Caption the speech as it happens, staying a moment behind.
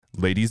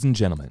Ladies and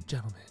gentlemen,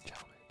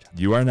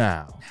 you are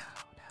now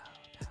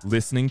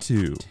listening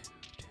to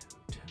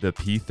the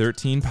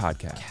P13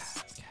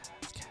 podcast.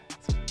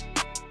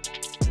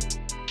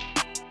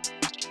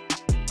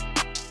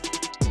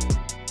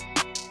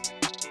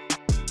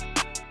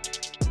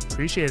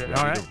 Appreciate it.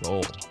 All right.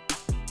 Roll.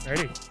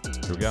 Ready.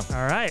 Here we go.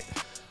 All right.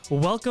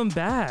 Welcome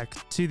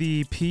back to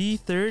the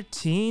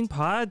P13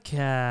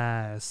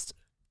 podcast.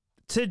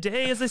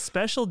 Today is a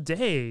special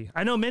day.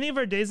 I know many of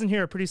our days in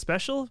here are pretty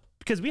special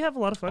because we have a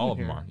lot of fun All in of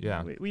here. them are,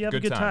 yeah. We have a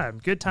good time.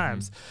 Good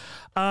times.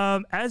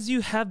 As you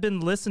have been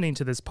listening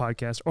to this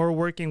podcast or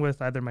working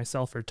with either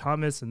myself or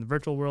Thomas in the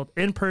virtual world,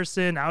 in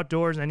person,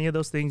 outdoors, any of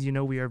those things, you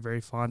know we are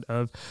very fond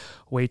of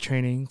weight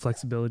training,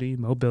 flexibility,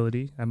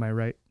 mobility. Am I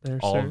right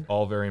there, sir?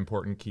 All very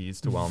important keys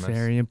to wellness.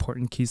 Very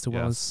important keys to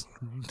Yes.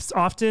 wellness. It's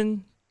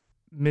often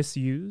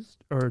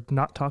misused or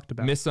not talked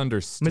about.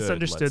 Misunderstood.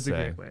 Misunderstood let's is a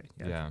say. great way.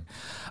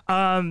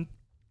 Yeah.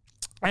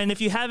 And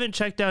if you haven't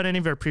checked out any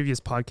of our previous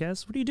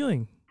podcasts, what are you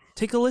doing?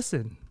 Take a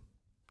listen.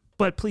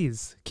 But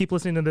please keep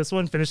listening to this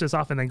one, finish this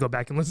off, and then go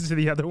back and listen to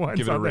the other ones.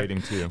 Give it a on there.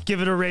 rating too.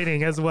 Give it a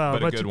rating as well.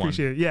 But a Much good one.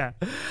 appreciated. Yeah.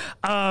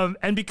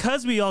 And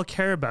because we all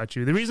care about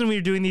you, the reason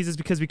we're doing these is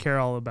because we care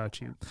all about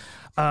you.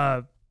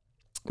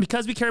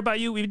 Because we care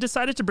about you, we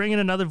decided to bring in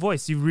another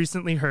voice. You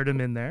recently heard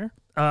him in there.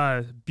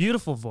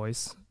 Beautiful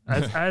voice,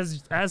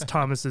 as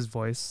Thomas's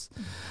voice.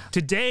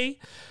 Today,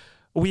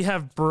 we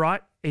have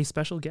brought a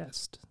special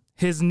guest.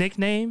 His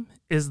nickname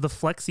is the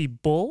Flexi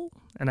Bull,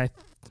 and I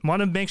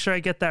want to make sure I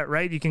get that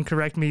right. You can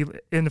correct me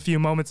in a few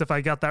moments if I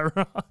got that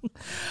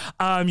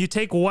wrong. You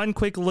take one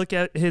quick look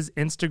at his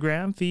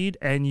Instagram feed,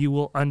 and you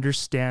will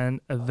understand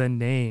the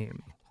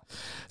name.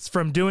 It's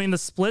from doing the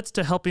splits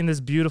to helping this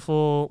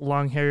beautiful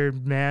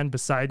long-haired man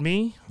beside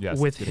me Yes,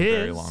 with it's getting his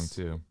very long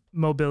too.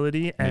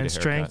 mobility and a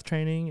strength haircut.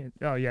 training.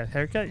 Oh yeah,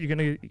 haircut. You're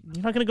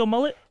not gonna go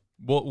mullet?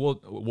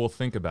 We'll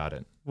think about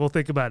it. We'll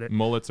think about it.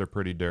 Mullets are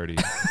pretty dirty,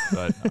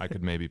 but I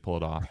could maybe pull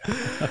it off.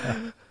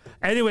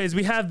 Anyways,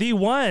 we have the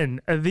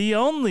one, the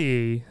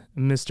only,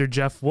 Mr.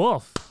 Jeff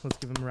Wolf. Let's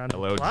give him a round of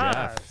Hello,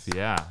 applause.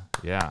 Jeff.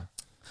 Yeah.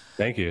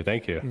 Thank you.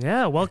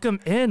 Yeah, welcome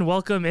in.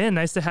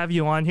 Nice to have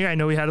you on here. I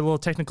know we had a little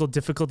technical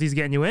difficulties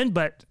getting you in,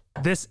 but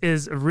this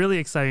is really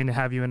exciting to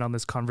have you in on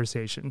this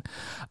conversation.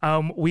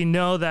 We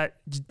know that,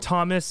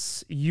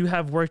 Thomas, you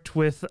have worked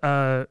with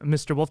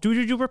Mr. Wolf. Do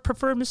you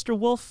prefer Mr.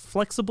 Wolf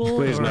flexible?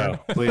 Please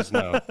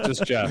no.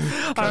 Just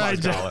Jeff. All right,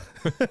 Jeff.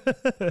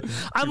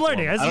 I'm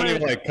learning. I don't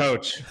even like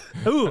coach.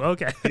 Ooh,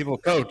 okay. People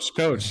coach.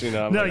 You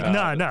know. I'm No,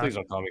 like, no. Please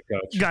don't call me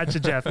coach. Gotcha,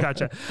 Jeff.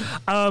 Gotcha.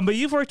 But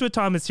you've worked with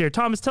Thomas here.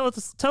 Thomas, tell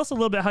us a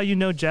little bit how you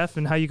know Jeff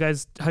and how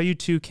you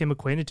two came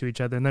acquainted to each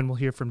other, and then we'll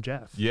hear from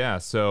Jeff. Yeah,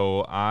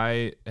 so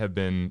I have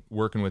been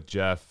working with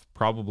Jeff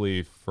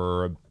probably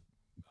for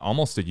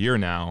almost a year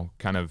now.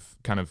 Kind of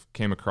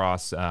came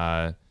across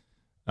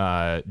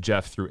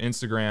Jeff through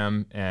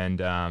Instagram,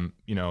 and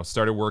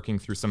started working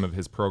through some of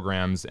his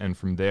programs, and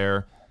from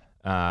there,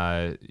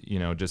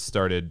 just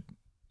started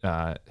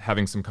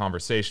having some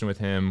conversation with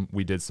him.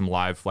 We did some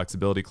live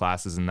flexibility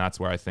classes, and that's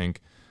where I think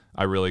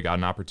I really got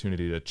an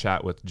opportunity to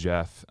chat with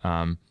Jeff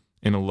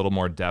in a little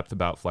more depth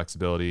about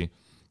flexibility.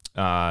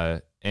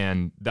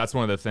 And that's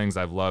one of the things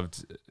I've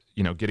loved,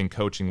 getting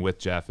coaching with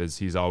Jeff, is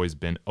he's always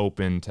been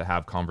open to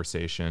have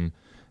conversation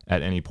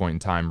at any point in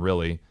time,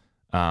 really,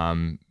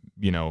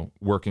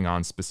 working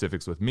on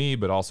specifics with me,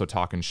 but also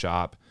talking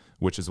shop,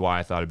 which is why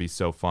I thought it'd be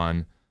so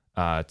fun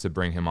to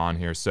bring him on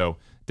here. So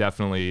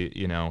definitely,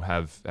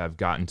 have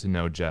gotten to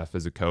know Jeff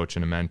as a coach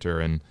and a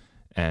mentor,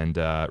 and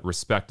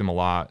respect him a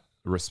lot,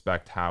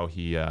 respect how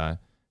he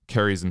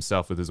carries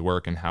himself with his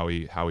work and how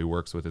he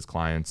works with his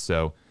clients.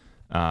 So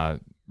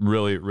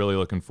really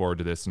looking forward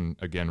to this, and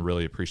again,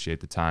 really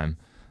appreciate the time.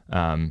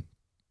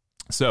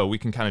 So we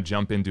can kind of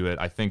jump into it.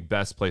 I think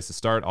best place to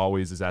start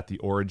always is at the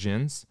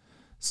origins.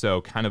 So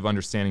kind of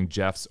understanding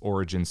Jeff's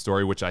origin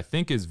story, which I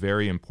think is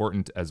very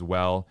important as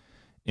well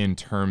in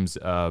terms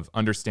of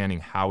understanding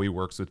how he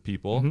works with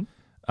people.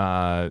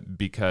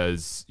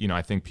 Because,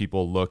 I think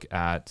people look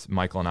at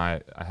Michael, and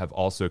I have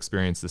also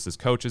experienced this as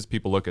coaches.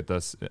 People look at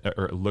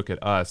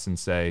us and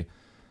say,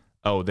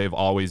 oh, they've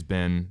always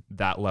been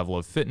that level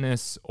of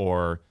fitness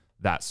or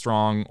that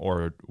strong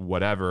or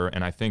whatever.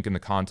 And I think in the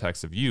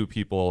context of you,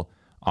 people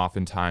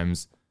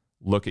oftentimes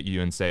look at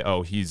you and say,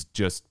 oh, he's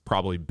just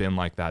probably been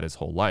like that his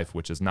whole life,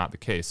 which is not the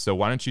case. So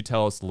why don't you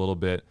tell us a little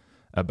bit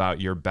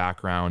about your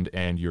background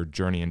and your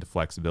journey into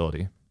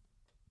flexibility?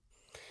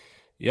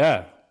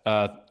 Yeah.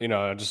 I'll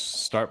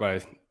just start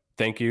by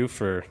thank you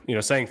for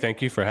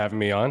having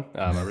me on.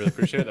 I really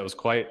appreciate it. That was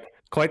quite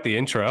the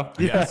intro.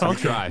 Yeah, I'll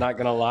try. Not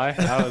gonna lie,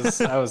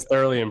 I was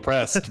thoroughly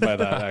impressed by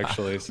that,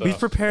 actually. So we've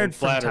prepared, and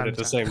flattered at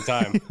the same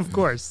time. Of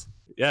course.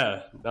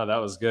 Yeah, no, that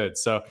was good.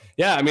 So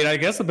yeah, I mean, I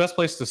guess the best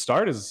place to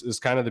start is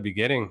kind of the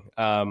beginning.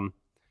 I'm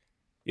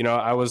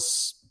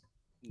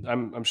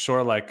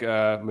sure like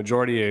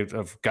majority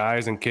of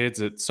guys and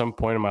kids at some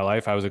point in my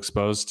life, I was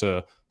exposed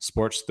to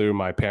sports through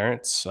my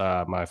parents.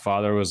 My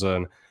father was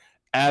an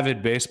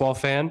avid baseball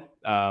fan.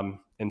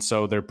 And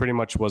so there pretty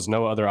much was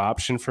no other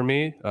option for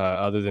me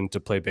other than to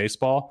play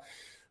baseball,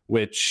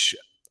 which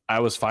I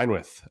was fine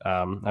with.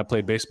 I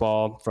played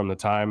baseball from the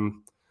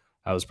time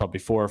I was probably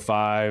 4 or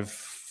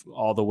 5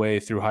 all the way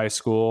through high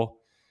school.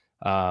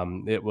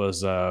 It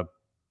was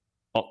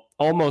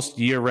almost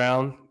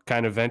year-round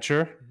kind of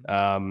venture.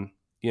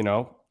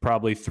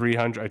 Probably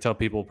 300. I tell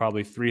people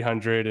probably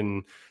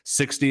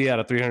 360 out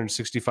of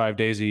 365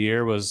 days a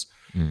year was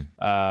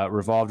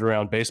revolved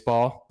around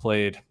baseball.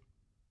 Played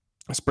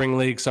spring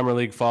league, summer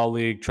league, fall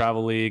league,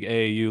 travel league,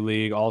 AAU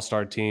league,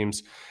 all-star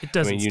teams. It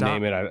doesn't you stop.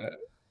 name it.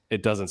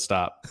 It doesn't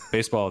stop.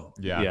 Baseball.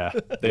 Yeah.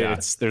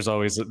 There's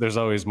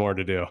always more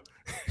to do.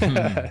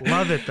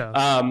 Love it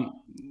though.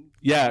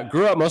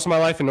 Grew up most of my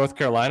life in North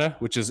Carolina,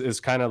 which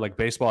is kind of like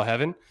baseball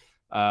heaven.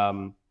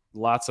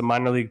 Lots of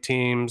minor league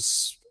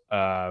teams,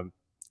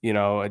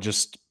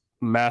 just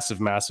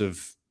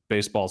massive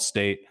baseball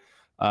state.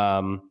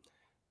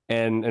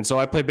 And so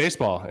I played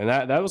baseball, and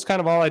that was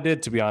kind of all I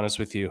did, to be honest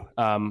with you.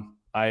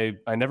 I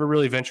never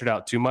really ventured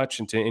out too much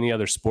into any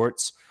other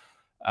sports.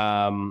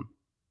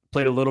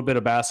 Played a little bit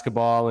of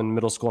basketball in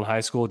middle school and high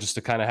school just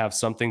to kind of have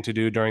something to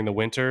do during the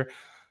winter.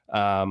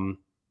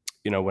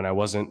 When I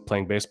wasn't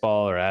playing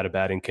baseball or at a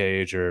batting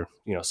cage or,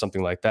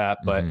 something like that.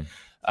 But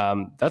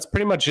that's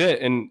pretty much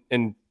it. And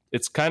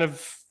it's kind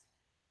of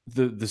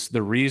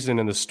the reason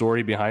and the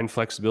story behind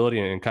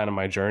flexibility and kind of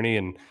my journey.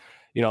 And,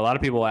 a lot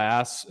of people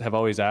have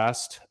always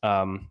asked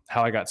how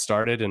I got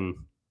started. And,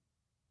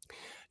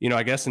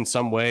 I guess in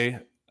some way,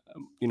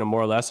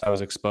 more or less I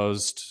was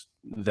exposed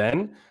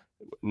then,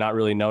 not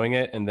really knowing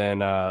it. And then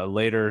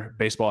later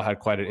baseball had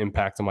quite an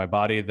impact on my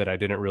body that I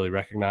didn't really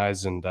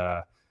recognize. And,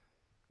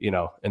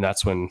 and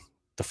that's when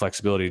the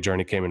flexibility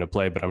journey came into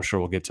play, but I'm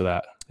sure we'll get to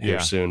that here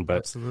soon. But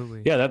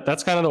absolutely. Yeah,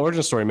 that's kind of the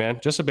origin story, man.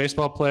 Just a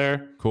baseball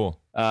player. Cool.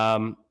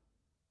 No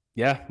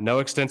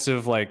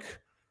extensive,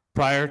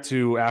 prior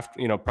to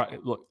after,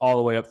 all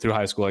the way up through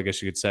high school, I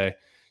guess you could say,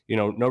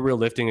 no real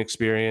lifting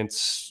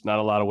experience, not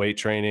a lot of weight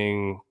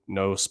training,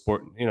 no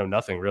sport,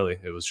 nothing really.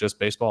 It was just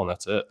baseball and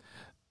that's it.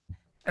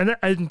 And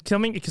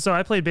so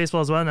I played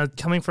baseball as well, and I'm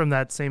coming from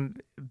that same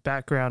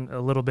background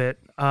a little bit.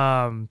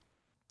 One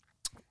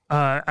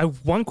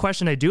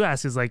question I do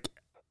ask is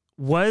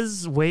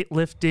was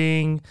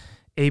weightlifting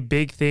a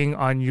big thing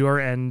on your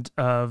end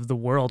of the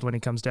world when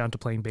it comes down to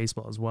playing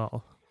baseball as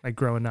well,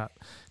 growing up?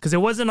 Because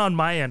it wasn't on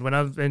my end. When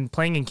I've been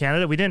playing in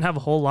Canada, we didn't have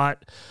a whole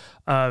lot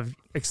of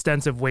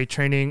extensive weight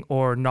training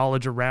or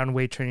knowledge around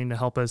weight training to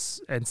help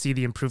us and see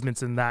the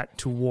improvements in that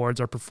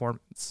towards our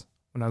performance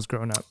when I was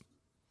growing up.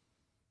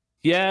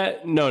 Yeah,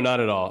 no, not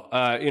at all.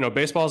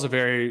 Baseball is a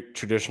very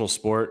traditional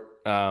sport,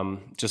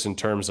 just in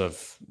terms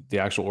of the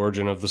actual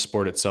origin of the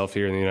sport itself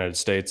here in the United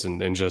States,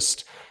 and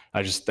just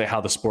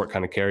how the sport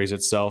kind of carries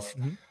itself.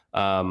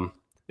 Mm-hmm.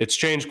 It's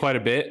changed quite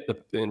a bit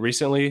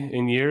recently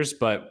in years,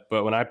 but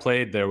when I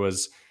played,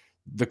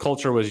 the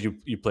culture was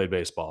you played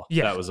baseball.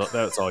 Yeah,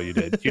 that's all you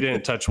did. You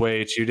didn't touch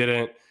weights. You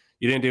didn't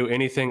do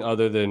anything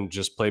other than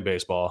just play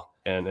baseball,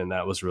 and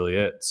that was really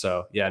it.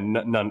 So yeah,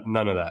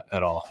 none of that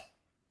at all.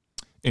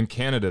 In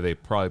Canada, they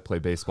probably play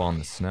baseball in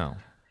the snow.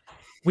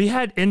 We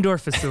had indoor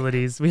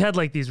facilities. We had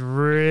these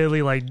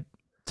really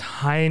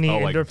tiny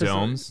indoor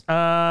domes?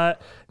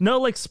 facilities.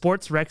 No,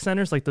 sports rec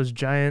centers, those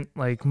giant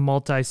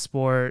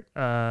multi-sport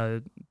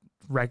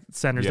rec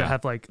centers that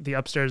have the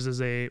upstairs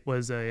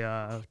was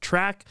a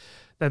track.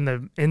 Then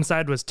the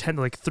inside was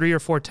 3 or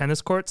 4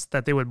 tennis courts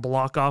that they would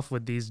block off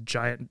with these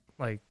giant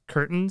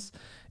curtains,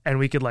 and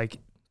we could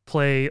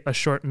play a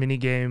short mini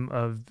game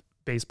of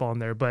baseball in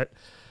there. But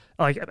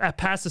at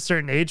past a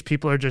certain age,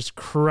 people are just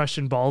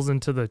crushing balls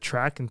into the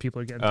track and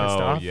people are getting pissed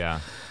off. Oh, yeah.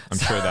 I'm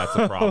sure that's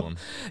a problem.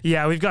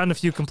 Yeah, we've gotten a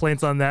few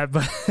complaints on that,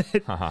 but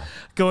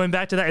going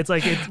back to that,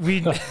 it's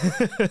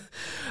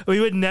we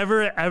would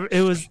never ever,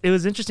 it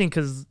was interesting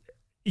because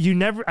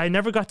I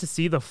never got to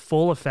see the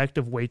full effect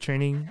of weight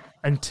training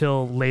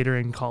until later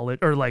in college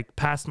or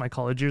past my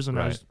college years when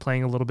I was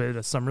playing a little bit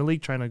of summer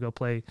league, trying to go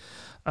play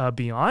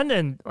beyond.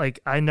 And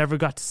I never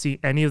got to see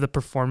any of the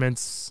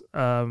performance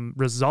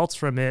results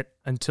from it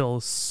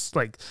until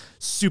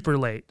super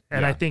late.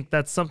 And I think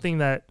that's something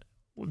that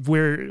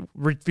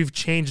we've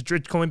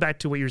changed, going back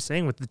to what you're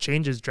saying with the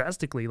changes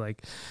drastically.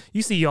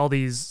 You see all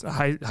these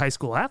high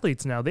school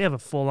athletes now, they have a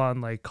full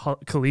on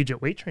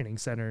collegiate weight training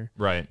center,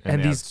 right?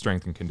 And these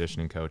strength and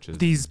conditioning coaches,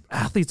 these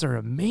athletes are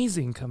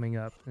amazing coming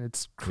up.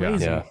 It's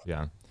crazy. So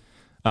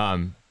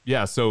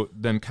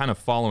then kind of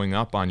following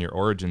up on your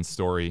origin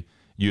story,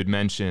 you had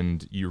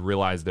mentioned you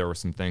realized there were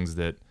some things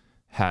that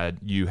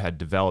you had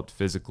developed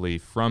physically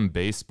from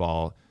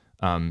baseball.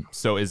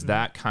 So is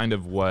that kind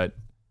of what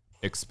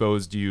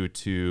exposed you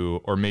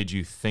to or made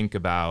you think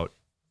about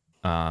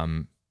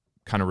kind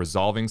of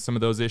resolving some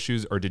of those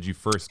issues, or did you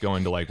first go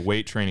into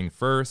weight training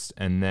first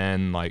and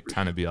then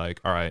kind of be all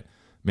right,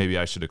 maybe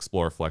I should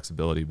explore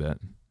flexibility a bit?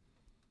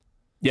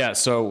 Yeah,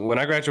 so when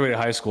I graduated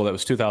high school, that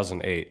was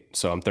 2008,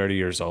 so I'm 30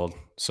 years old,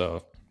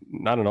 so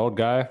not an old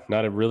guy,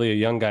 not really a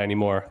young guy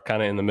anymore,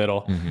 kind of in the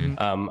middle.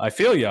 I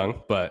feel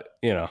young, but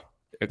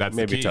That's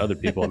maybe the key. to other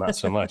people, not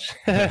so much.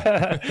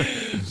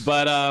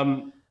 But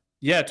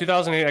yeah,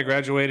 2008, I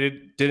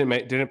graduated.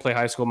 Didn't play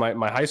high school.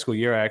 My high school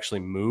year, I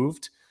actually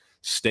moved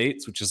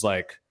states, which is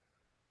like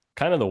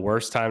kind of the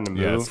worst time to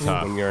Yeah, it's move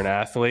tough. when you're an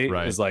athlete.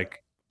 Right. Is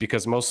like,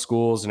 because most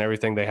schools and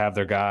everything, they have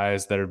their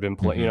guys that have been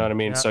playing. You know what I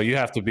mean? Yeah. So you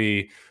have to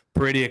be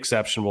pretty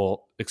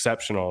exceptional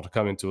to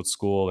come into a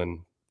school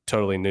and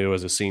totally new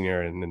as a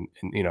senior and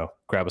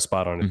grab a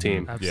spot on a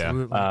team.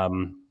 Absolutely.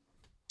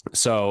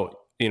 So,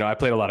 I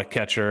played a lot of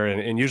catcher,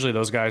 and usually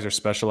those guys are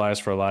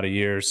specialized for a lot of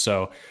years.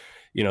 So,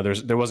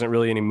 there wasn't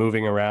really any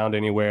moving around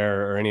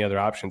anywhere or any other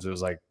options. It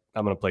was like,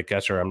 I'm going to play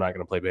catcher. I'm not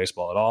going to play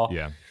baseball at all.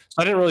 Yeah.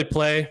 So I didn't really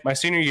play. My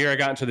senior year, I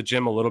got into the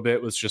gym a little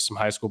bit with just some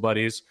high school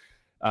buddies.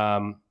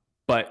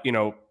 But,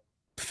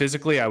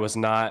 physically I was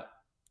not,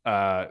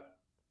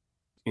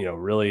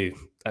 really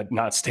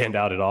not stand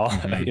out at all.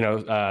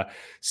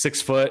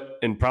 6 foot,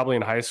 and probably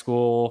in high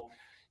school,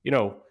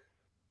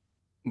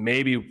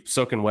 maybe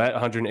soaking wet,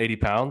 180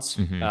 pounds.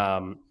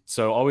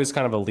 So always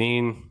kind of a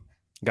lean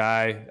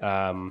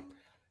guy,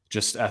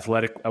 just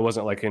athletic. I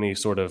wasn't like any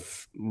sort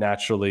of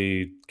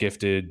naturally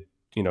gifted,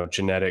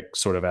 genetic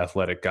sort of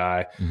athletic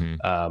guy.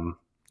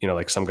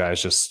 Like some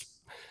guys just,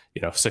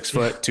 6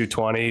 foot,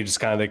 220, just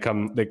kind of, they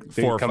come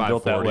 4 or come 5,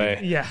 built 40. that way.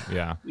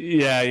 Yeah.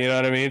 Yeah. You know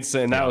what I mean?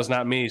 So, and that was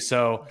not me.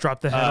 So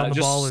Drop the head on the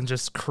just- ball and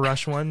just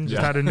crush one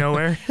just out of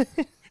nowhere.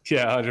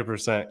 Yeah,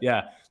 100%.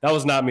 Yeah, that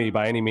was not me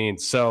by any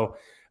means. So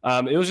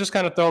it was just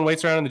kind of throwing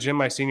weights around in the gym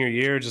my senior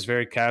year, just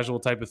very casual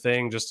type of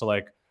thing, just to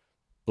like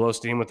blow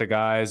steam with the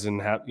guys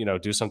and have,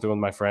 do something with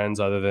my friends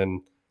other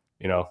than,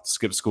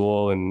 skip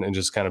school and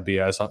just kind of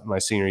BS my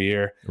senior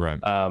year. Right.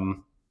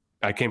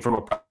 I came from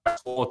a private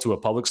school to a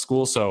public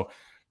school, so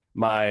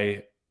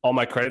all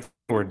my credits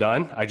were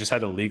done. I just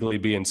had to legally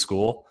be in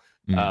school.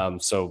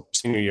 So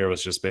senior year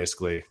was just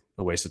basically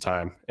a waste of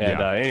time.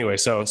 And anyway,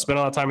 so spent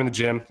a lot of time in the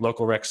gym,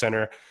 local rec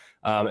center,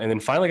 and then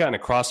finally got into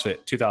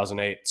CrossFit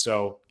 2008.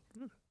 So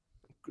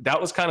that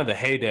was kind of the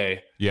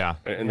heyday,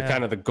 and the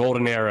kind of the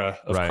golden era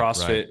of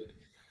CrossFit.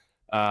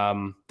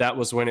 That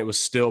was when it was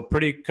still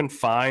pretty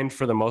confined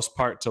for the most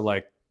part to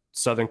like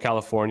Southern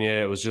California.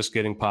 It was just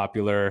getting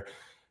popular.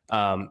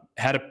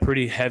 Had a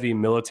pretty heavy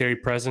military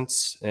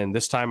presence, and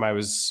this time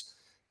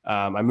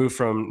I moved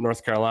from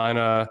North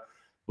Carolina,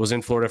 was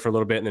in Florida for a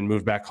little bit, and then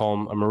moved back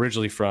home. I'm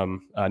originally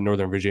from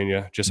Northern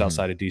Virginia, just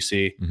outside of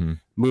DC.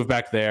 Moved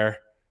back there.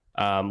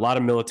 A lot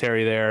of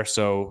military there,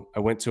 so I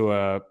went to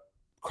a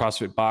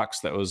CrossFit box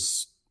that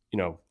was,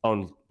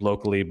 owned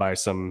locally by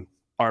some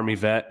Army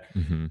vet,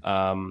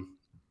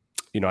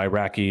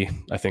 Iraqi,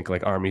 I think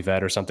like Army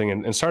vet or something,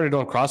 and started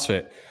doing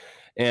CrossFit.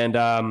 And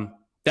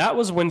that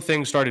was when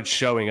things started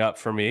showing up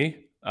for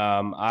me.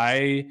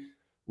 I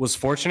was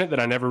fortunate that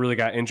I never really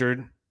got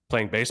injured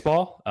playing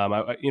baseball.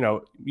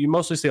 You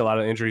mostly see a lot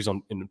of injuries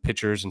in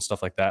pitchers and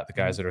stuff like that, the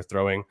guys that are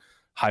throwing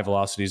high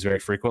velocities very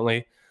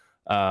frequently.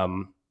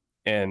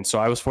 And so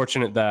I was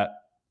fortunate that,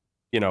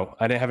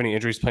 I didn't have any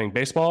injuries playing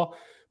baseball,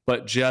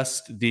 but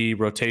just the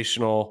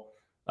rotational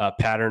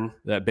pattern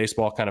that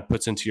baseball kind of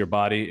puts into your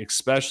body,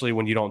 especially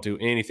when you don't do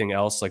anything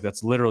else. Like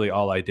that's literally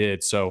all I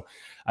did. So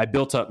I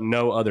built up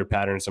no other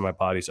patterns in my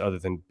bodies other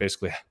than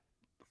basically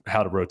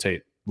how to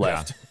rotate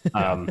left.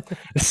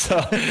 So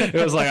it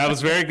was like I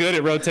was very good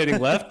at rotating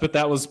left, but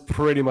that was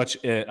pretty much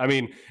it. I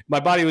mean, my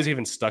body was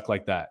even stuck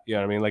like that. You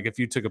know what I mean? Like if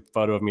you took a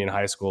photo of me in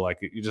high school, like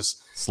you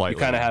just Slightly, you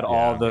kind of had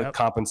all the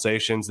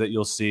compensations that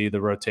you'll see, the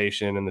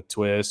rotation and the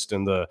twist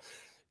and the,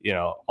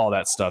 all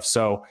that stuff.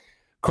 So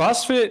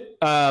CrossFit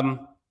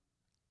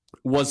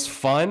was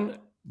fun,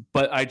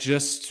 but I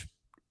just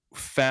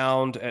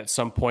found at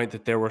some point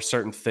that there were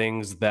certain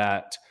things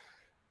that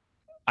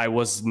I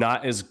was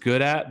not as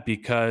good at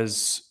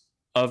because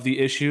of the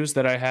issues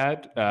that I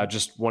had,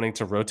 just wanting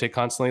to rotate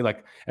constantly.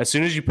 Like as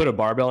soon as you put a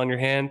barbell in your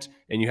hand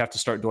and you have to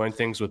start doing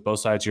things with both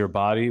sides of your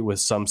body with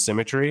some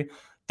symmetry,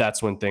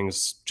 that's when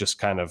things just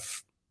kind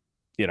of,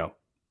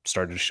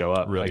 started to show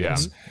up, I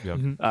guess.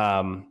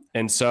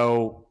 And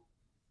so,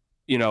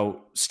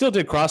 still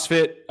did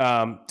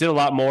CrossFit, did a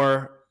lot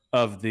more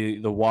of the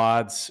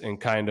WODs and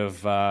kind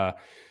of,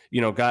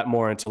 got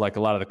more into like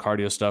a lot of the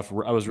cardio stuff.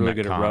 I was really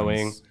good at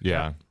rowing.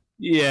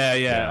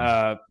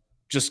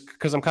 Just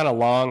because I'm kind of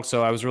long,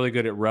 so I was really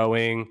good at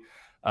rowing,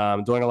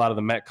 doing a lot of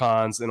the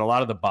Metcons and a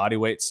lot of the body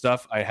weight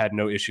stuff. I had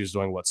no issues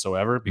doing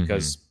whatsoever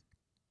because,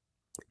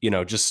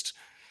 just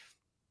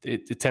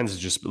it tends to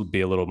just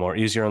be a little more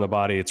easier on the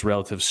body. It's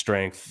relative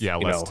strength. Yeah,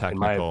 less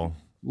technical.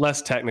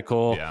 Less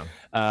technical. Yeah.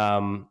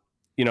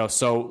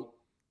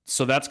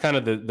 So that's kind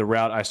of the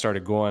route I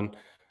started going.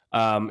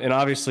 And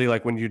obviously,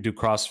 like when you do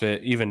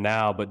CrossFit, even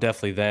now, but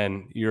definitely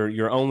then,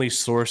 your only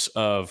source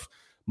of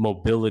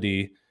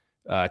mobility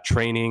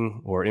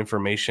training or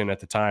information at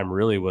the time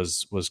really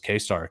was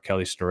K-Star,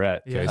 Kelly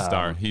Starrett.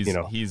 K-Star. He's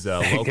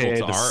local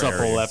to our Supple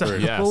area.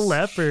 Leopard. Supple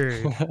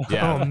Leopard.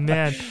 Yeah. Oh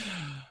man,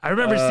 I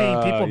remember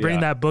seeing people bring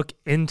that book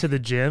into the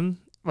gym,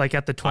 like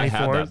at the 24.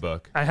 I have that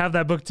book. I have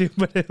that book too,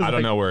 but it was I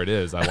don't know where it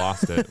is. I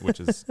lost it, which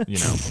is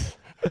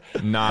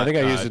Not. I think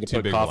I used it to too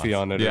put big coffee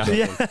ones. on it. Yeah. Or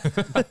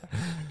something. Yeah.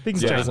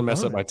 Things So it change. doesn't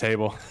mess up my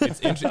table.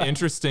 It's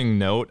interesting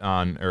note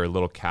on, or a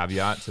little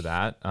caveat to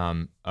that.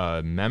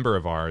 A member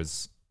of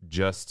ours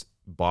just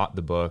bought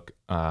the book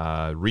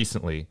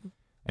recently,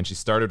 and she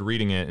started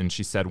reading it, and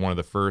she said one of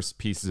the first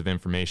pieces of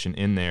information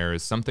in there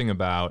is something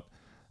about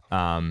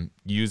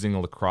using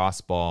a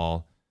lacrosse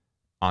ball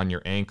on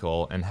your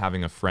ankle and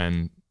having a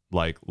friend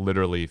like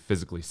literally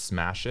physically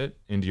smash it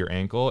into your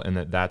ankle, and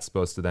that's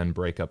supposed to then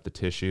break up the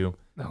tissue.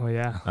 Oh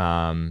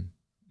yeah.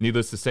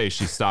 Needless to say,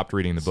 she stopped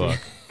reading the book.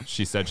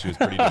 She said she was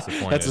pretty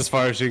disappointed. That's as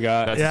far as she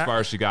got. That's Yeah. as far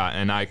as she got.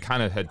 And I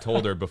kind of had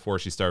told her before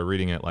she started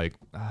reading it, like,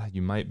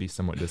 you might be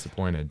somewhat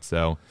disappointed.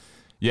 So,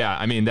 yeah,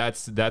 I mean,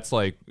 that's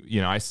like,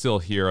 I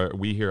still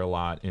we hear a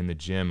lot in the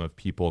gym of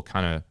people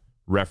kind of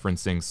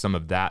referencing some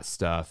of that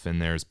stuff.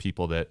 And there's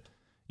people that,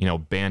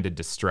 banded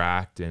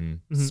distract and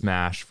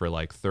smash for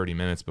like 30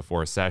 minutes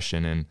before a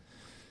session. And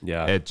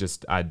Yeah. it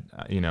just, I've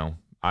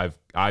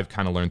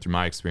kind of learned through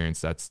my experience,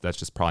 that's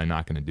just probably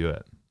not going to do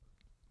it.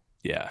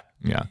 Yeah.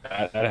 Yeah.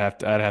 I'd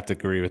have to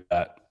agree with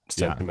that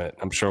sentiment.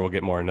 I'm sure we'll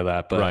get more into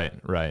that, but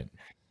Right.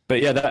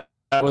 But yeah,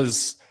 that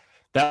was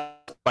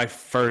my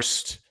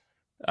first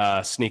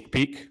sneak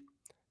peek.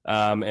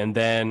 And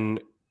then,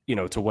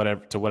 to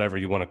whatever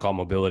you want to call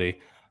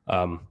mobility.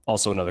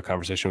 Also another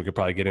conversation we could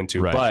probably get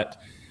into, Right. but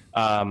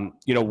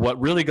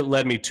what really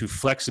led me to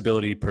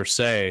flexibility per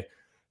se,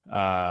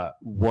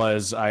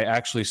 was I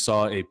actually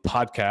saw a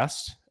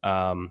podcast,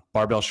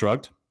 Barbell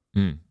Shrugged,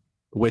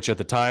 which at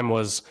the time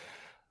was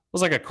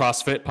like a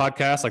CrossFit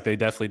podcast. Like they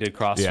definitely did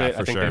CrossFit. Yeah, I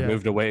for think sure. they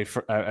moved away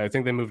from, I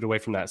think they moved away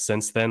from that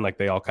since then. Like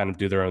they all kind of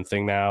do their own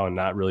thing now and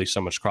not really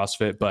so much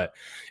CrossFit, but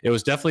it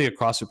was definitely a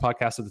CrossFit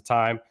podcast at the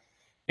time.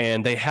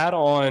 And they had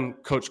on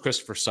Coach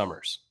Christopher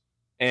Summers,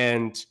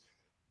 and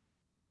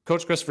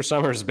Coach Christopher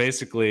Summers,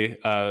 basically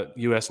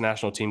U.S.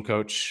 national team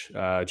coach,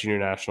 junior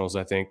nationals,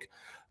 I think,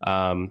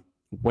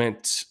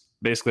 went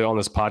basically on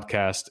this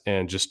podcast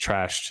and just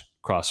trashed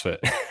CrossFit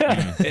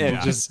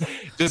and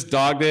just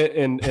dogged it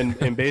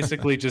and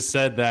basically just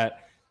said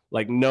that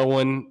like no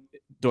one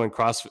doing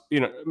CrossFit,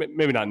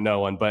 maybe not no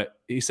one, but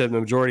he said the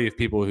majority of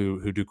people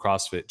who do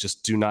CrossFit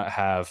just do not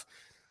have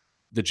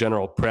the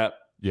general prep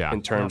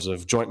in terms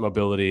of joint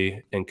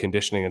mobility and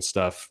conditioning and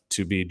stuff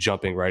to be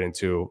jumping right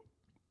into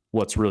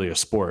what's really a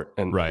sport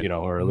and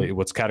or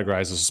what's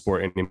categorized as a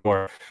sport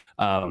anymore.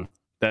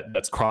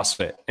 That's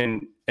CrossFit.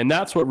 And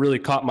that's what really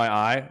caught my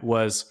eye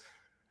was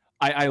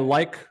I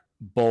like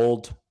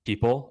bold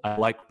people. I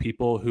like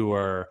people who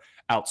are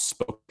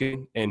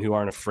outspoken and who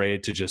aren't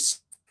afraid to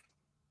just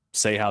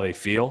say how they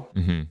feel.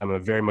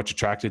 I'm very much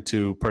attracted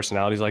to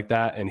personalities like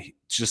that. And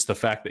just the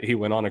fact that he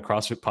went on a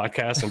CrossFit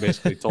podcast and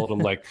basically told them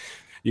like,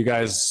 you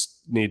guys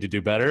need to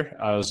do better.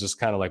 I was just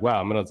kind of like,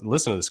 wow, I'm going to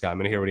listen to this guy. I'm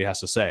going to hear what he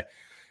has to say.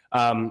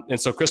 And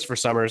so Christopher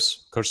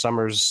Summers, Coach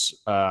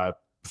Summers,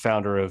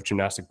 founder of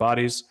Gymnastic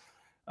Bodies.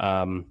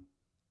 And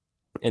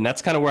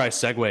that's kind of where I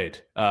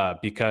segued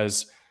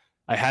because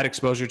I had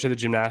exposure to the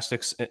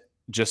gymnastics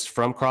just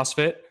from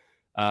CrossFit.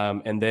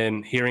 And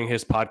then hearing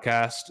his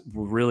podcast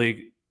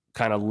really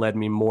kind of led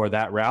me more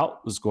that route,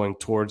 was going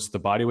towards the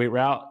bodyweight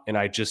route. And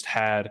I just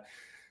had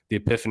the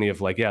epiphany of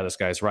like, yeah, this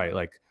guy's right.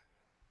 Like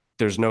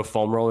there's no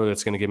foam roller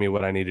that's going to give me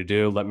what I need to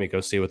do. Let me go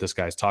see what this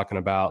guy's talking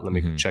about. Let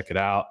me check it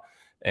out.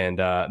 And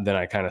then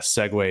I kind of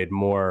segued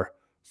more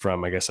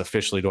from, I guess,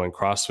 officially doing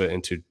CrossFit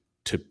into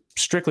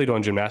strictly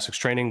doing gymnastics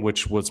training,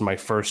 which was my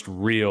first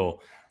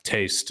real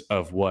taste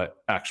of what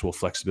actual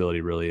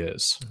flexibility really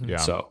is.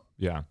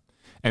 Yeah.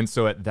 And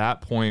so at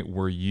that point,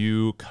 were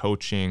you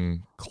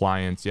coaching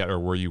clients yet, or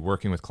were you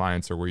working with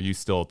clients, or were you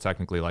still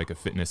technically like a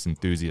fitness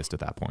enthusiast at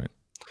that point?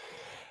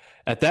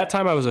 At that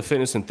time, I was a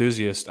fitness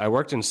enthusiast. I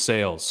worked in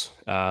sales,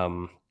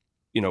 upscale,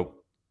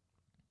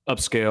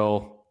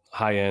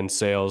 high-end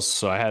sales.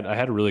 So I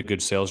had a really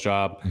good sales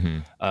job.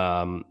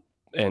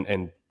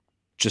 And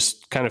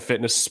just kind of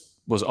fitness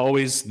was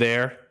always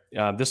there.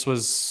 This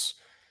was,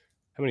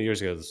 how many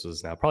years ago this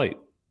was now? Probably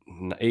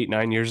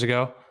 8-9 years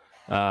ago.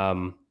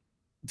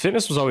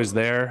 Fitness was always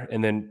there,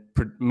 and then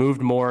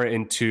moved more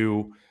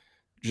into,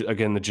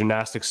 again, the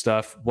gymnastic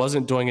stuff.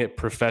 Wasn't doing it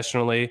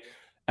professionally.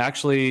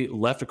 Actually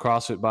left a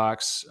CrossFit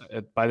box.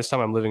 By this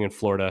time I'm living in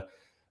Florida.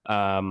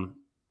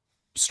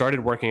 Started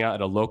working out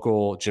at a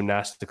local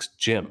gymnastics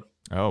gym.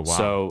 Oh, wow.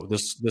 So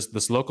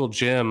this local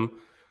gym,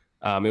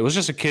 it was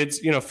just a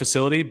kids,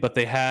 facility, but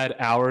they had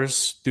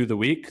hours through the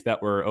week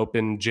that were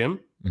open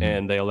gym,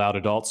 and they allowed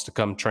adults to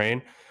come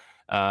train.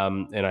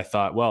 And I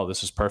thought, well,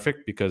 this is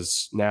perfect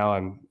because now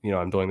I'm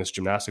doing this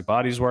gymnastic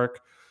bodies work.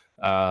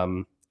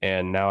 And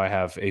now I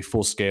have a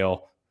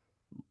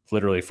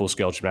literally full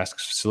scale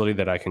gymnastics facility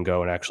that I can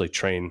go and actually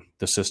train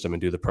the system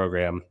and do the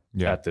program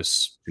at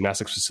this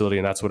gymnastics facility.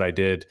 And that's what I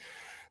did.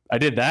 I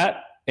did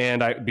that.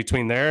 And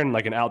between there and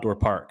like an outdoor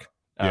park,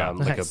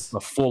 like a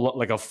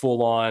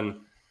full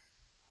on,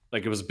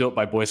 like it was built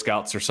by Boy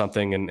Scouts or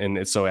something.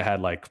 And so it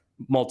had like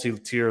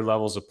multi-tier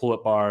levels of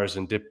pull-up bars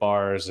and dip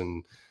bars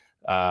and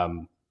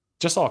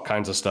just all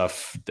kinds of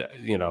stuff that,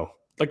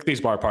 like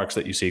these bar parks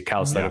that you see,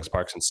 calisthenics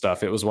parks and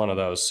stuff. It was one of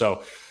those.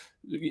 So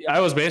I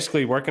was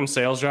basically working a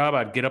sales job.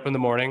 I'd get up in the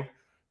morning,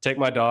 take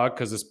my dog,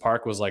 because this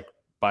park was like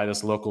by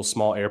this local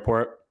small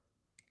airport.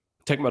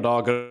 Take my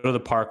dog, go to the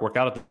park, work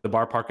out at the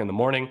bar park in the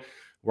morning,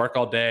 work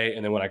all day.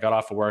 And then when I got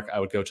off of work, I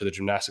would go to the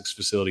gymnastics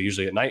facility,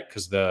 usually at night,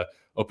 because the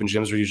open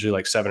gyms were usually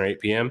like 7 or 8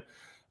 p.m.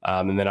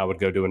 And then I would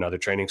go do another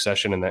training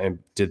session and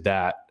did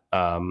that.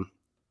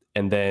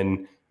 And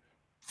then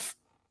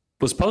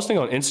was posting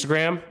on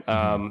Instagram.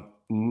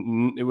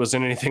 It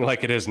wasn't anything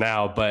like it is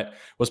now, but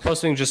was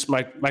posting just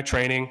my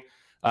training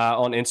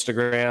on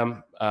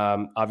Instagram.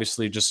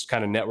 Obviously just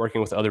kind of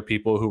networking with other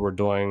people who were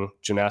doing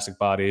gymnastic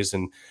bodies.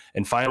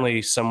 And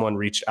finally someone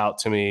reached out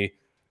to me,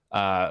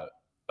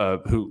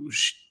 who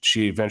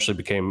she eventually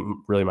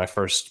became really my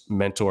first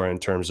mentor in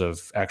terms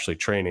of actually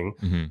training,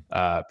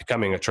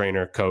 becoming a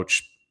trainer,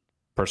 coach,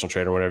 personal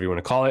trainer, whatever you want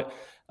to call it.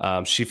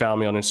 She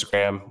found me on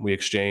Instagram. We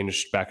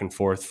exchanged back and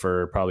forth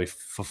for probably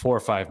 4 or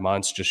 5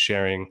 months, just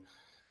sharing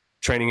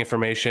training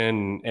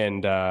information.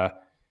 And the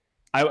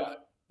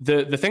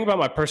thing about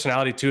my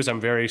personality too is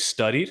I'm very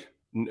studied.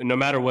 No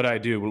matter what I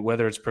do,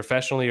 whether it's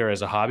professionally or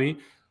as a hobby,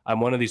 I'm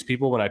one of these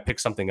people, when I pick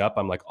something up,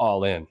 I'm like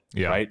all in.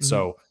 Yeah. Right.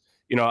 So,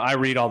 I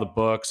read all the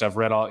books. I've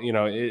read all,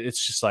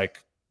 it's just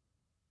like,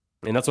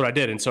 and that's what I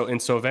did. And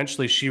so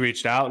eventually she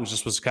reached out and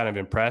just was kind of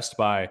impressed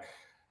by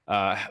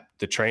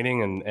the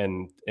training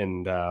and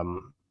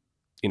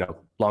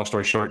long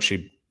story short,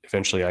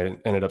 I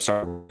ended up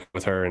starting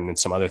with her and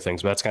some other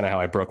things, but that's kind of how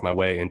I broke my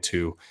way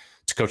into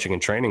coaching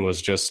and training,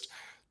 was just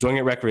doing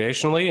it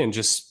recreationally and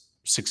just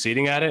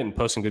succeeding at it and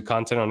posting good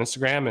content on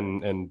Instagram.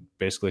 And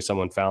basically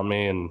someone found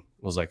me and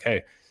was like,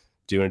 "Hey,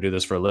 do you want to do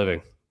this for a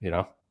living?"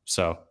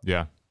 So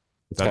yeah,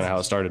 that's kind of how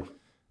it started.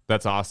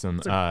 That's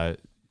awesome.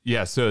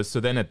 So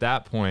then at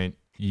that point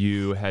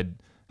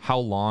how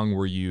long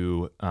were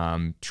you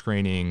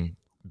training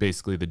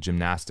basically the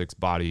gymnastics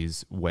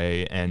bodies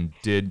way? And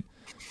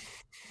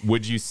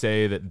would you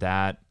say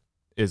that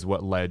is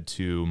what led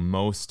to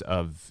most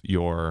of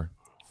your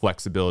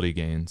flexibility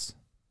gains?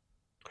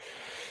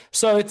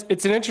 So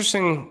it's an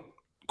interesting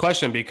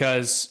question,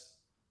 because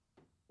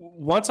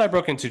once I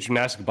broke into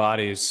gymnastic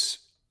bodies,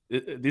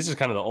 these are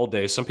kind of the old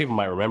days. Some people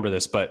might remember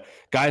this, but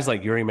guys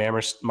like Yuri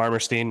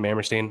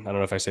Marmerstein, I don't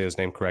know if I say his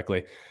name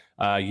correctly.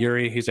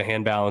 Yuri, he's a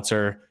hand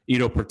balancer.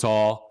 Ido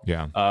Portal,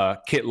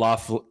 Kit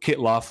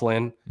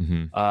Laughlin.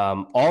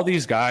 All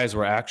these guys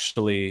were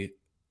actually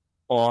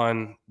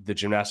on the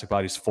Gymnastic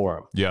Bodies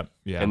forum. Yeah.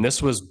 And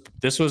this was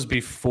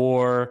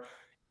before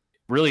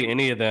really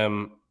any of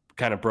them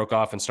kind of broke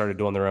off and started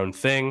doing their own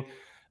thing.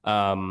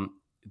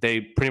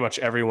 They pretty much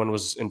everyone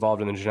was involved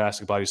in the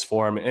Gymnastic Bodies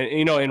forum,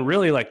 and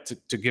really like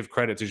to give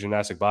credit to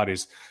Gymnastic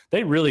Bodies,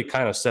 they really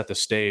kind of set the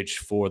stage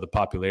for the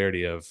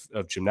popularity of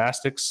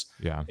gymnastics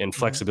and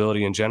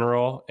flexibility in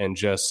general, and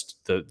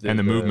just the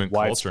movement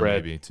widespread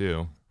culture maybe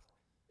too.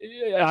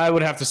 I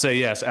would have to say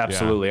yes,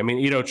 absolutely. I mean,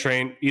 Ido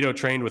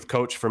trained with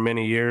Coach for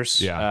many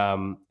years,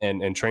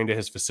 and trained at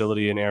his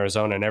facility in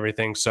Arizona and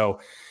everything. So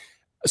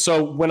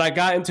when I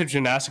got into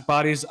Gymnastic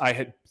Bodies,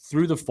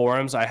 through the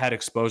forums, I had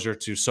exposure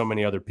to so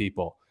many other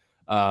people.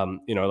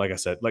 Like I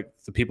said, like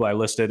the people I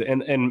listed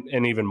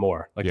and even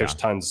more. Like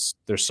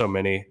there's so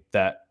many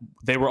that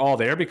they were all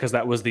there because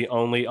that was the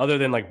only, other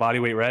than like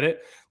Bodyweight Reddit,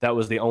 that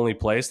was the only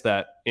place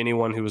that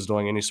anyone who was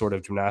doing any sort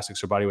of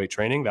gymnastics or bodyweight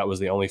training, that was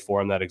the only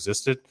forum that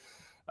existed.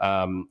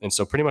 And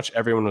so pretty much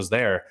everyone was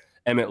there.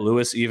 Emmett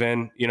Lewis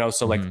even,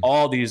 so like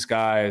all these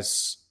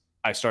guys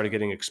I started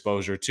getting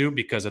exposure to,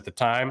 because at the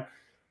time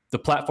the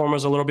platform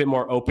was a little bit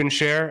more open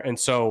share. And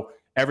so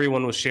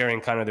everyone was sharing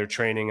kind of their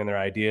training and their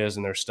ideas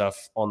and their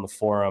stuff on the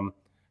forum.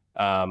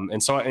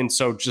 And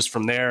so just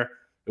from there,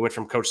 it went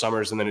from Coach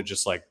Summers, and then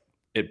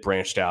it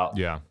branched out.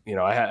 Yeah.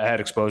 I had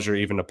exposure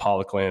even to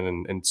Paula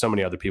Quinn and so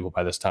many other people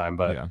by this time,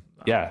 but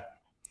yeah.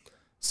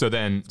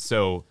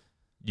 So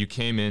you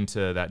came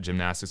into that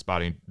gymnastics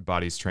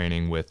bodies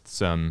training with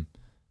some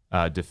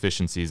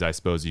deficiencies, I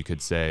suppose you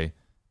could say.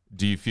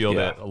 Do you feel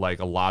that like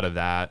a lot of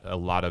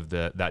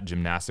that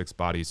gymnastics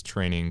bodies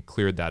training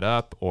cleared that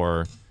up,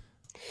 or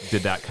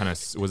did that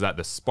was that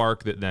the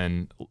spark that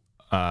then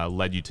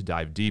led you to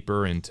dive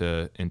deeper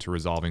into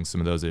resolving some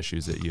of those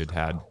issues that you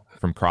had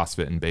from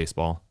CrossFit and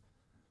baseball?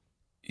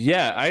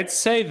 Yeah, I'd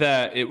say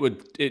that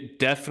it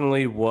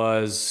definitely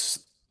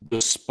was the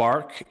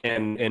spark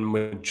and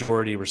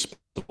majority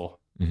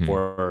responsible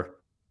for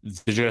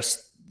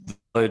just the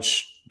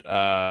knowledge,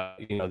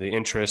 the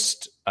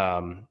interest.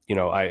 I've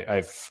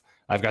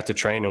got to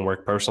train and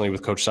work personally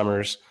with Coach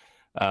Summers,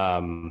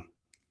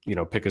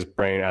 pick his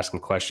brain, ask him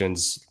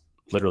questions,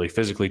 literally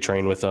physically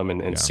train with him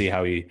and see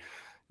how he,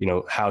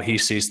 how he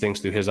sees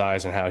things through his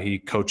eyes and how he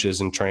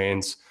coaches and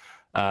trains.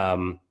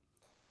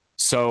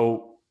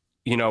 So,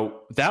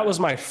 that was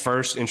my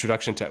first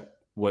introduction to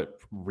what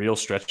real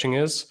stretching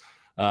is.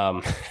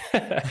 Most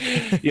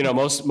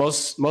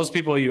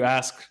people you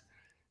ask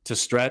to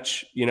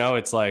stretch,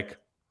 it's like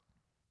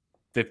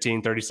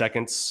 15, 30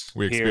 seconds.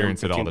 We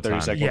experience it all the time.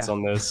 30 seconds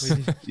on this.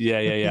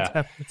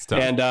 Yeah. It's tough.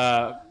 And,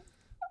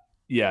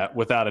 Yeah,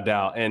 without a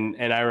doubt.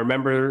 And I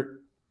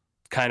remember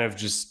kind of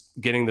just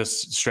getting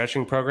this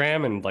stretching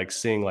program and like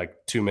seeing like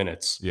 2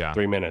 minutes,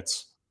 3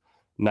 minutes,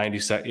 90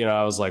 seconds.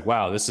 I was like,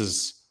 wow, this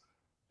is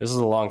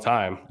a long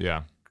time.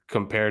 Yeah.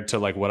 Compared to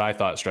like what I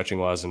thought stretching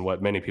was and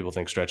what many people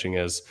think stretching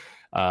is.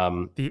 The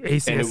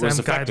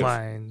ACSM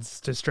guidelines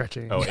to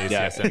stretching. Oh,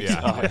 ACSM,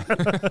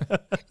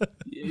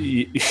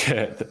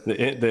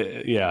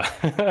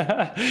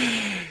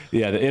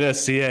 the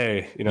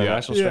NSCA,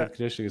 National Strength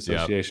Conditioning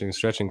Association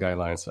stretching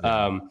guidelines.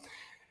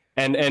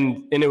 And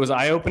it was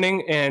eye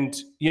opening. And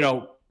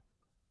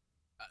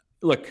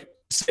look,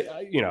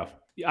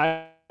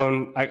 I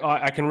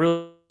can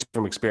really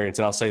from experience,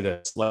 and I'll say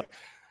this: like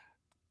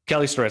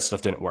Kelly Starrett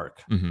stuff didn't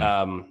work.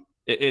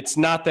 It's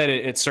not that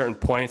at certain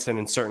points and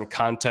in certain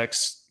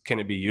contexts can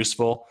it be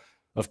useful,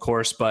 of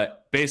course,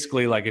 but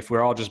basically, like if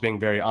we're all just being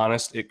very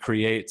honest, it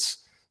creates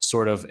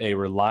sort of a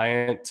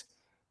reliant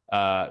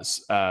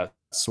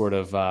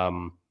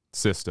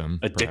system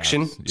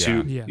addiction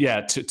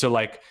to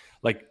like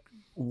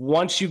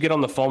once you get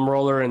on the foam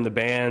roller and the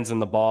bands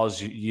and the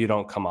balls, you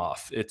don't come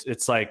off.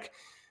 It's like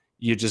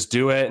you just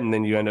do it and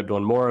then you end up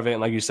doing more of it.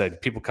 And like you said,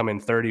 people come in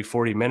 30,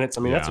 40 minutes.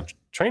 I mean, that's a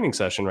training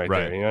session right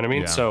there. You know what I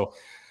mean? Yeah. So,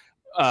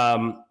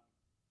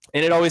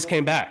 and it always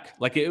came back.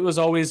 Like it was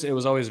always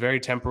very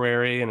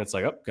temporary, and it's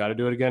like, oh, got to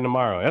do it again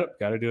tomorrow. Yep,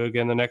 got to do it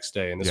again the next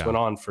day. And this went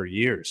on for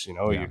years.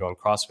 You're doing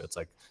CrossFit. It's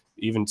like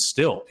even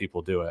still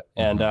people do it.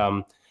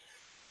 And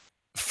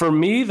for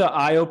me, the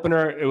eye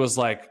opener, it was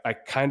like I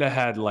kind of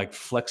had like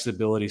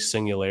flexibility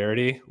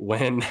singularity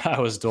when I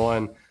was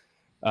doing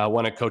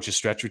one of Coach's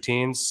stretch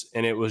routines,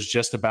 and it was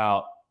just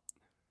about,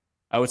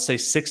 I would say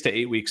 6 to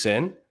 8 weeks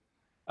in.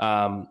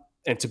 And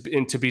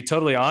to be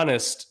totally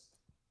honest,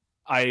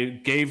 I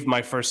gave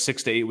my first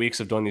 6 to 8 weeks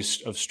of doing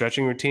these of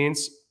stretching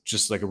routines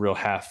just like a real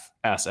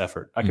half-ass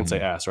effort. I can say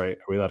ass, right?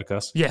 Are we allowed to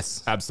cuss?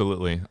 Yes,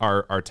 absolutely.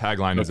 Our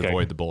tagline is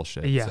avoid the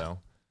bullshit. Yeah. So.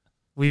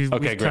 We've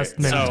cussed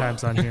many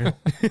times on here.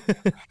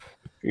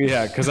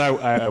 Yeah, because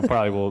I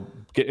probably will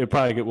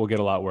will get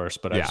a lot worse,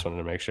 but I just wanted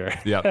to make sure.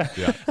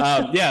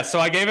 Yeah. So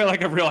I gave it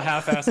like a real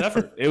half-ass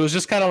effort. It was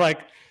just kind of like,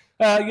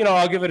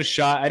 I'll give it a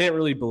shot. I didn't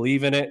really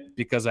believe in it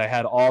because I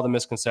had all the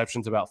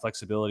misconceptions about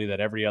flexibility that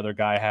every other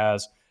guy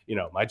has.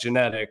 My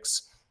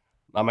genetics,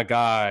 I'm a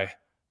guy.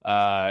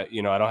 I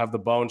don't have the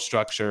bone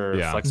structure.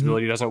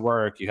 Flexibility doesn't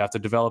work. You have to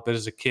develop it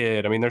as a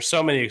kid. I mean, there's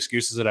so many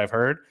excuses that I've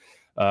heard,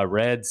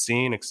 read,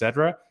 seen,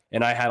 etc.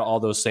 And I had all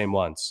those same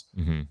ones.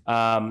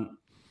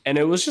 And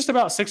it was just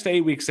about 6 to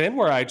 8 weeks in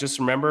where I just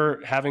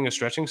remember having a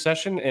stretching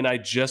session and I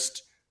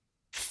just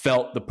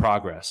felt the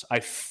progress.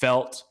 I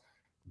felt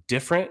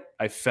different.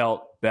 I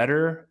felt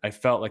better. I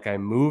felt like I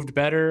moved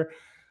better.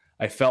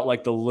 I felt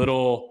like the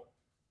little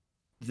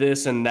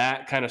this and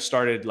that kind of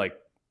started like,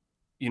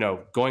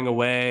 going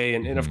away.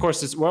 And of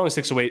course, we're only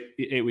 6 to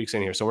 8 weeks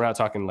in here. So we're not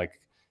talking like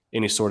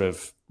any sort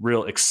of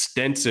real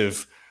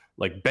extensive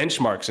like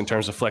benchmarks in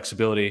terms of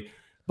flexibility.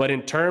 But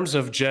in terms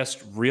of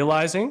just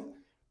realizing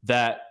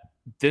that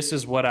this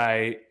is what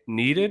I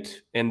needed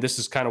and this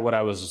is kind of what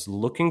I was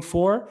looking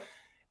for,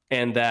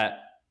 and that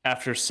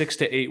after 6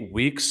 to 8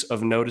 weeks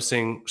of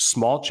noticing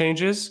small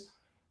changes,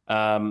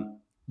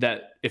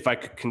 that if I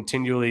could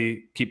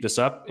continually keep this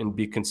up and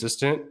be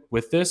consistent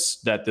with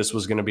this, that this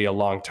was going to be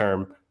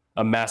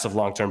a massive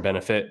long-term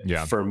benefit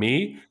for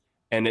me.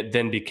 And it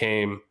then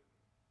became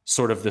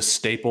sort of the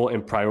staple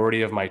and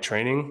priority of my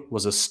training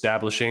was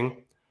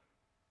establishing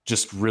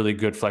just really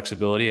good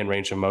flexibility and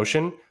range of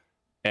motion.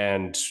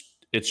 And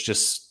it's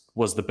just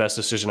was the best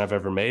decision I've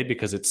ever made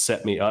because it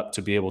set me up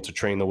to be able to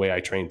train the way I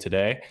train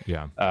today.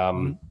 Yeah.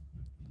 And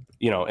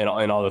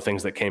all the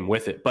things that came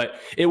with it. But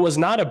it was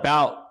not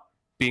about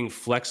being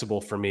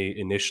flexible for me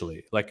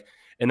initially.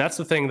 And that's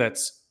the thing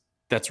that's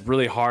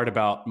really hard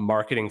about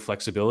marketing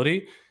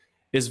flexibility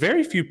is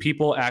very few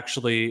people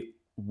actually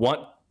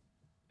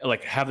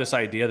have this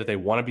idea that they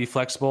want to be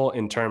flexible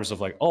in terms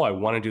of like, oh, I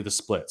want to do the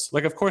splits.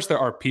 Like, of course there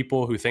are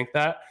people who think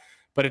that,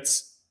 but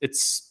it's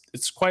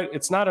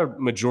not a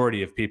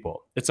majority of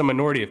people. It's a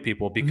minority of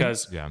people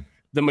because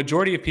the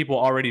majority of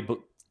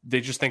people they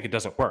just think it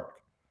doesn't work.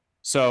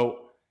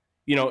 So,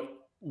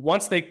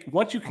 once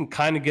you can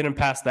kind of get them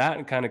past that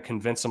and kind of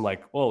convince them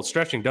like, well,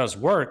 stretching does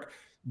work,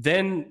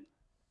 then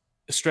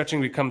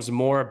stretching becomes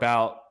more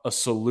about a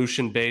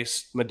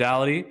solution-based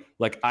modality.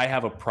 Like I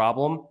have a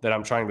problem that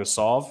I'm trying to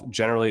solve.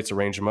 Generally, it's a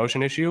range of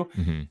motion issue.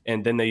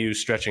 And then they use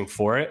stretching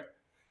for it.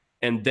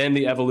 And then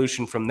the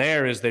evolution from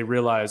there is they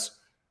realize,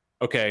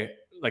 okay,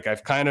 like I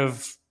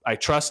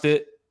trust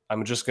it.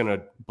 I'm just going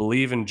to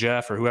believe in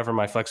Jeff or whoever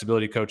my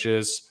flexibility coach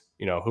is,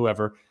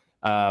 whoever.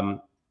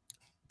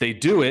 They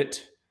do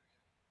it.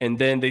 And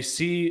then they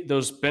see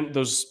those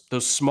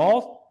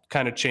small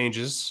kind of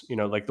changes,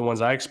 like the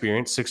ones I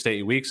experienced, 6 to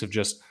 8 weeks of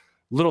just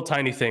little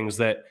tiny things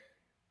that,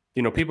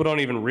 people don't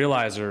even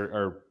realize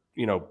are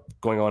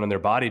going on in their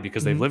body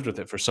because they've lived with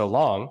it for so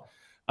long.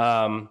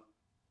 And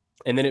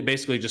then it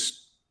basically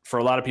just, for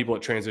a lot of people,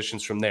 it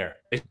transitions from there.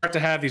 They start to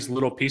have these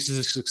little pieces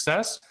of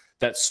success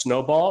that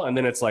snowball. And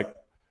then it's like,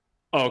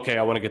 oh, okay,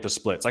 I want to get the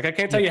splits. Like, I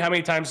can't tell you how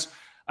many times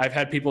I've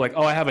had people like,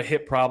 oh, I have a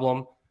hip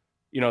problem.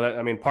 That,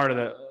 I mean,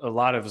 a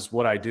lot of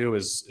what I do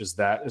is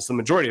the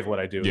majority of what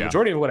I do. Yeah. The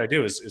majority of what I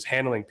do is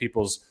handling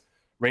people's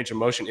range of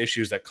motion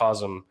issues that cause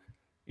them,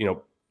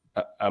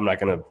 I'm not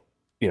going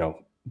to,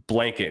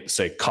 blanket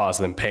say cause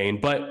them pain,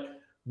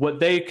 but what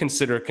they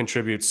consider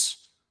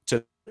contributes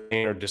to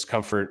pain or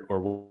discomfort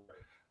or,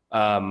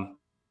 and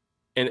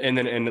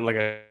then like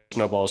a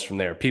snowballs from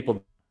there.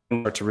 People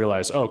start to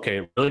realize, oh, okay,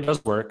 it really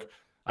does work.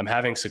 I'm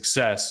having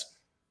success.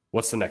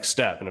 What's the next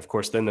step? And of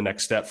course, then the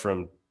next step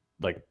from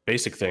like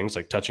basic things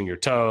like touching your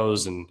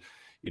toes and,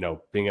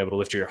 being able to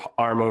lift your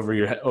arm over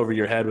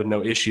your head with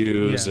no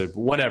issues or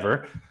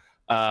whatever.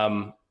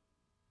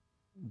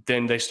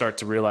 Then they start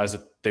to realize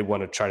that they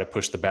want to try to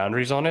push the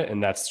boundaries on it.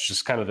 And that's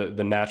just kind of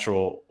the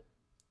natural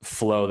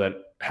flow that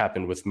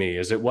happened with me.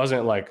 Is it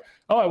wasn't like,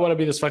 oh, I want to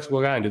be this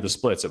flexible guy and do the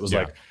splits. It was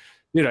like,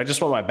 dude, I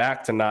just want my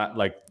back to not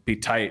like be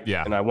tight.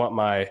 Yeah. And I want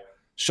my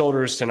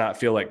shoulders to not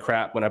feel like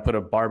crap when I put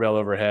a barbell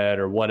overhead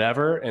or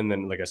whatever. And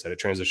then, like I said, it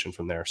transitioned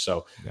from there.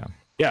 So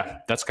yeah,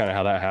 that's kind of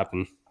how that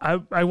happened.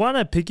 I want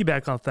to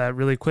piggyback off that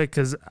really quick,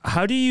 because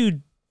how do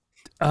you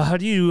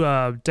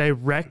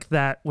direct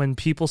that when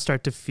people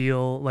start to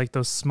feel like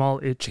those small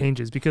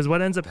changes? Because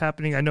what ends up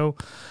happening, I know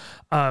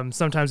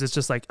sometimes it's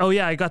just like, oh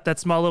yeah, I got that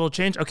small little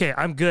change. Okay,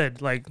 I'm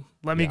good. Like,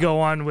 let me go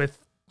on with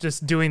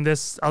just doing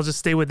this. I'll just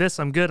stay with this.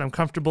 I'm good. I'm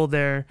comfortable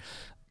there.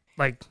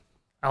 Like,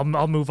 I'll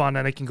move on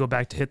and I can go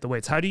back to hit the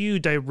weights. How do you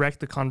direct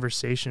the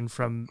conversation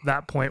from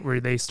that point where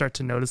they start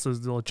to notice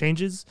those little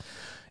changes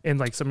in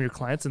like some of your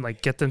clients and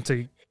like get them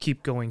to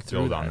keep going through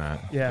Build on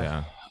that.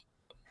 Yeah.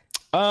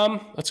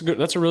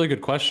 That's a really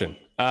good question.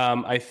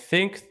 I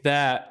think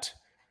that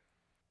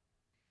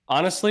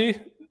honestly,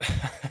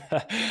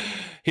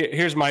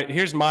 here's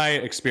my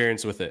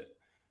experience with it.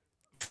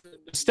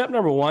 Step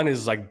number one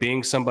is like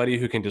being somebody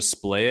who can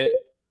display it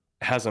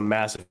has a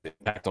massive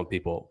impact on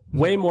people.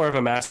 Way more of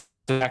a massive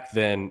impact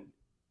than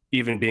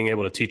even being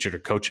able to teach it or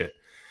coach it.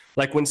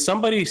 Like when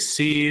somebody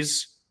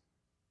sees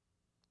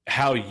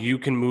how you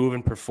can move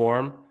and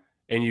perform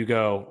and you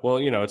go, well,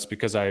 it's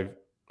because I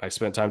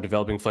spent time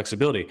developing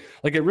flexibility.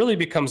 Like it really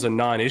becomes a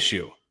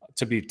non-issue,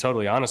 to be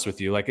totally honest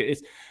with you. Like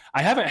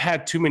I haven't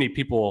had too many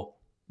people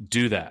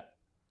do that.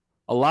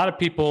 A lot of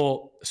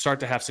people start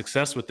to have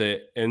success with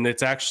it. And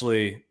it's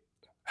actually,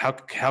 how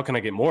can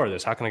I get more of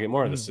this? How can I get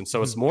more of this? And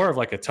so it's more of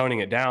like a toning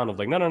it down of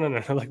like, no.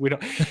 Like we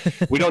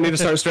don't need to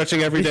start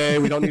stretching every day.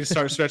 We don't need to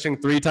start stretching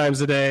 3 times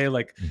a day.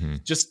 Like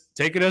just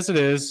take it as it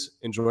is,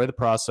 enjoy the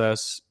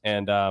process.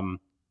 And, and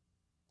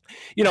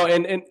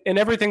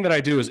everything that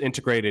I do is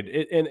integrated.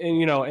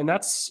 And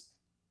that's,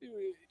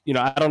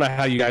 I don't know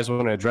how you guys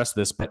want to address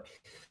this, but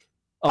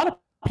a lot of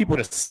people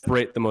want to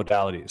separate the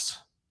modalities,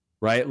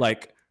 right?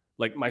 Like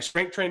my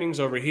strength training's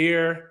over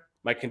here,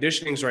 my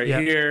conditioning's right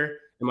here,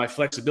 and my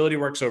flexibility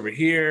works over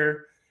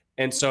here.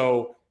 And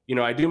so,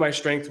 I do my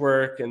strength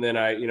work and then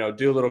I,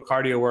 do a little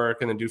cardio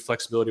work and then do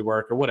flexibility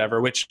work or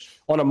whatever, which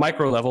on a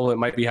micro level, it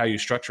might be how you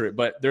structure it,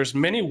 but there's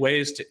many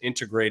ways to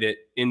integrate it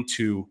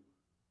into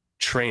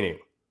training.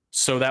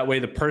 So that way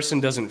the person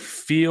doesn't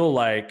feel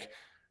like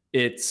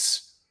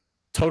it's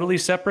totally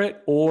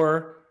separate,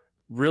 or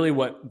really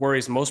what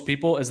worries most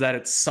people is that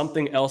it's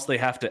something else they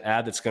have to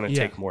add that's going to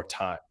take more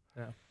time.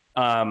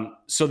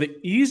 So the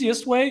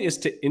easiest way is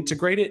to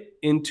integrate it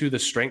into the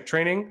strength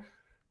training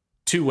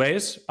 2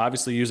 ways,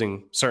 obviously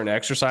using certain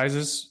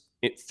exercises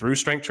through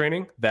strength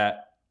training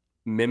that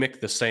mimic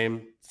the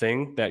same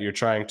thing that you're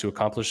trying to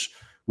accomplish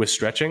with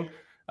stretching.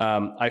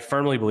 I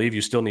firmly believe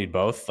you still need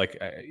both. Like,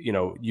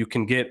 you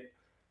can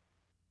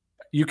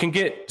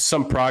get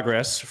some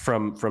progress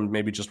from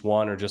maybe just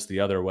one or just the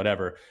other or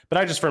whatever, but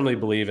I just firmly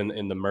believe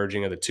in the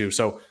merging of the two.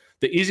 So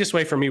the easiest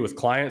way for me with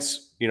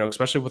clients,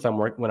 especially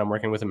when I'm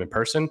working with them in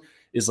person,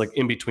 is like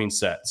in between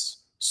sets.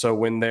 So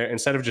when they're,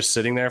 instead of just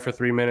sitting there for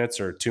 3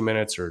 minutes or 2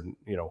 minutes or,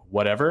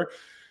 whatever,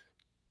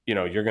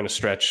 you're going to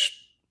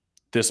stretch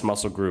this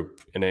muscle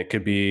group, and it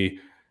could be,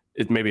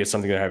 maybe it's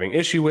something they're having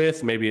issue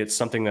with. Maybe it's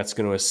something that's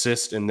going to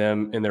assist in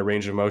them in their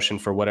range of motion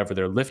for whatever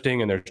they're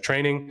lifting and they're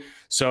training.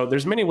 So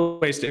there's many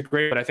ways to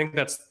integrate, but I think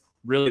that's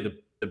really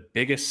the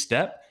biggest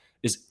step,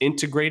 is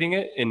integrating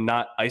it and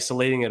not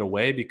isolating it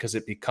away, because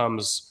it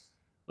becomes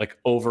like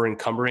over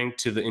encumbering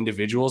to the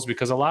individuals.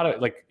 Because a lot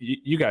of, like,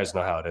 you guys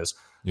know how it is.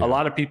 A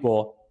lot of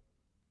people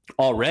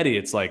already,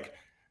 it's like,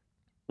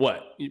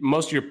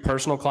 most of your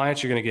personal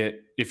clients, you're going to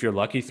get, if you're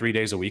lucky, 3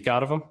 days a week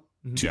out of them.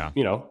 Yeah.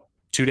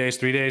 2 days,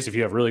 3 days. If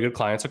you have really good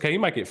clients, okay, you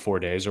might get 4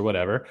 days or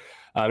whatever.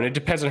 And it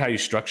depends on how you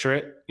structure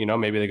it.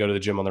 Maybe they go to the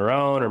gym on their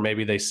own, or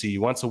maybe they see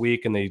you once a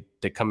week and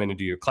they come in and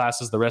do your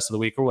classes the rest of the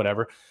week or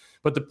whatever.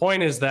 But the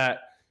point is that,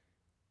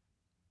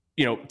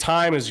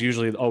 time is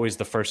usually always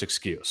the first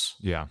excuse.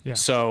 Yeah.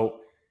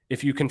 So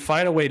if you can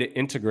find a way to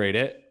integrate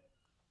it,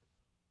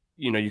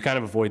 you kind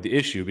of avoid the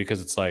issue,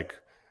 because it's like,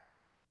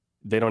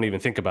 they don't even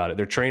think about it.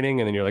 They're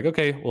training, and then you're like,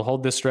 okay, we'll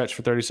hold this stretch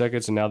for 30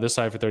 seconds and now this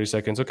side for 30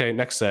 seconds. Okay,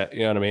 next set.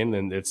 You know what I mean?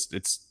 And it's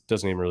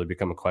doesn't even really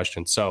become a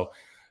question. So,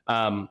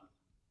 so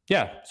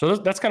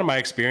that's kind of my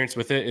experience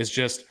with it, is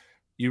just,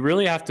 you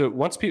really have to,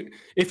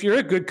 if you're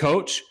a good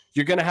coach,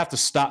 you're going to have to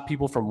stop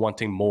people from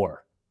wanting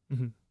more.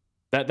 Mm-hmm.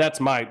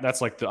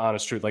 That's like the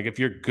honest truth. Like if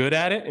you're good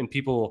at it and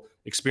people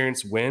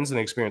experience wins and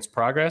experience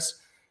progress,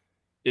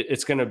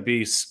 it's going to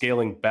be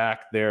scaling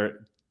back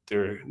their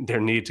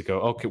need to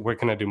go, okay, where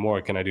can I do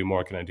more? Can I do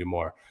more? Can I do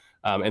more?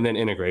 And then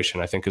integration,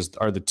 I think,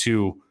 are the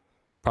two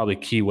probably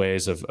key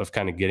ways of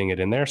kind of getting it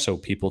in there, so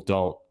people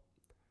don't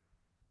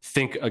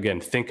think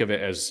of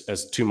it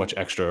as too much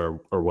extra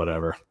or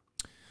whatever.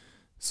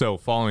 So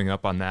following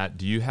up on that,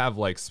 do you have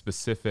like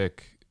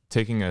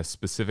taking a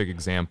specific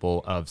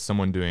example of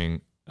someone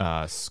doing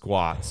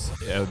squats?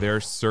 Are there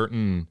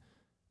certain,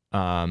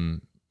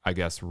 I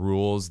guess,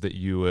 rules that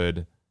you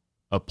would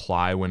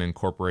apply when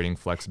incorporating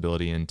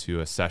flexibility into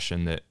a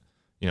session that,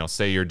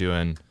 say you're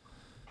doing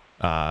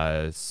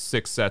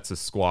 6 sets of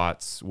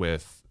squats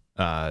with,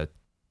 80%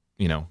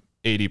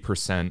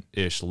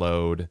 ish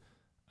load,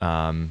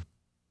 and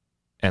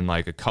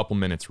like a couple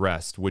minutes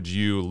rest? Would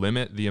you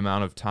limit the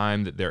amount of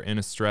time that they're in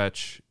a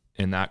stretch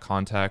in that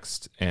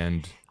context?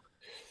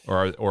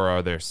 Or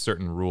are there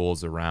certain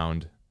rules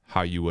around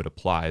how you would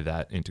apply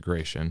that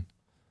integration?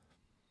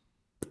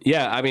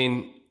 Yeah, I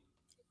mean,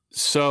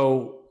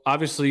 so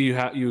obviously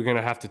you're going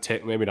to have to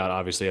take, maybe not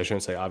obviously, I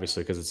shouldn't say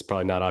obviously because it's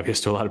probably not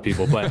obvious to a lot of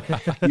people, but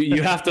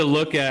you have to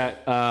look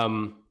at,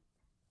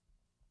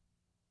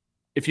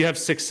 if you have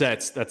 6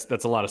 sets,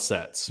 that's a lot of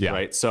sets, yeah.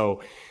 Right?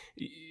 So,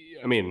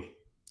 I mean,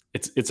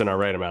 it's an all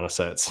right amount of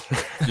sets.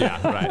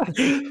 Yeah, right.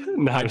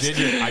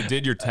 I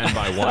did your 10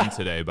 by 1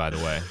 today, by the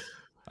way.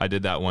 I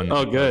did that one.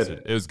 Oh,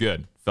 good. It was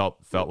good. Felt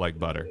like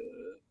butter.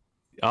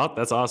 Oh,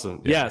 that's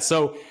awesome. Yeah.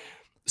 So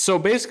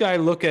basically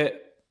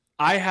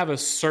I have a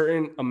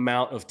certain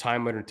amount of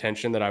time under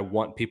tension that I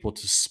want people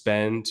to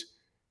spend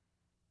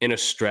in a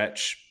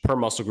stretch per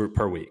muscle group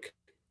per week.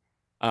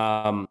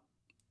 And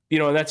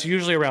that's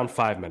usually around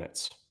 5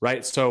 minutes,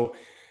 right? So,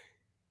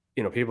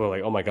 people are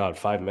like, oh my God,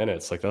 5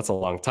 minutes. Like that's a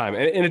long time.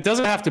 And it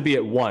doesn't have to be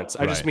at once.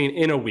 I just mean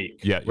in a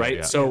week, right?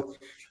 Yeah. So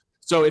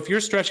if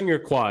you're stretching your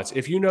quads,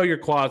 if your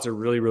quads are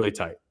really, really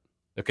tight,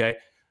 okay,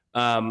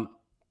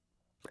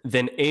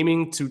 then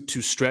aiming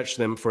to stretch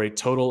them for a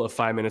total of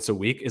 5 minutes a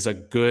week is a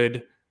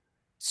good,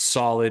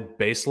 solid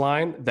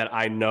baseline that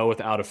I know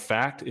without a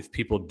fact, if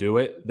people do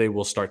it, they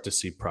will start to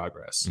see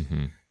progress.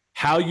 Mm-hmm.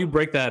 How you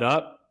break that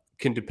up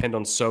can depend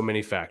on so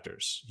many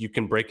factors. You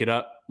can break it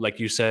up, like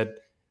you said,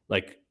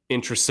 like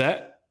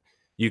intraset.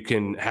 You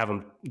can have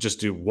them just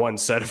do one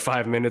set of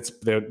 5 minutes.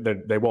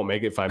 They won't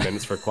make it 5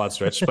 minutes for a quad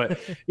stretch, but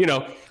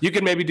you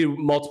can maybe do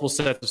multiple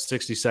sets of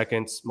 60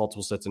 seconds,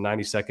 multiple sets of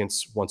 90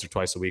 seconds, once or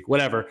twice a week,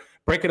 whatever.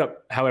 Break it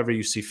up however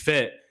you see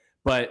fit.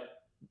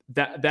 But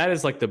that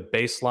is like the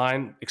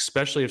baseline,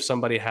 especially if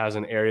somebody has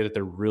an area that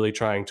they're really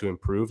trying to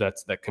improve.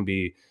 That can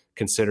be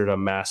considered a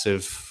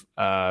massive,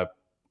 or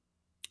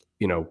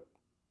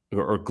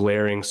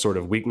glaring sort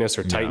of weakness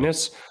or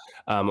tightness,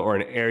 or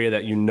an area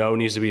that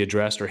needs to be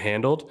addressed or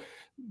handled.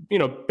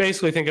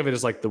 Basically think of it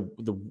as like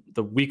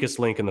the weakest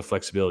link in the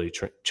flexibility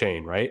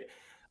chain, right?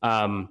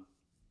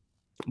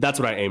 That's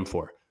what I aim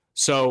for.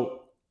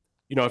 So,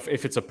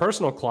 if it's a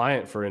personal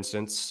client, for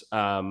instance,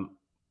 someone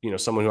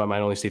who I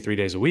might only see 3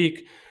 days a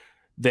week,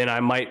 then I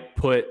might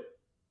put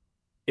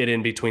it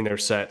in between their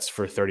sets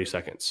for 30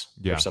 seconds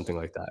or something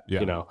like that.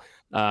 Yeah.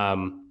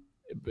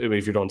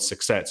 If you're doing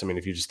 6 sets, I mean,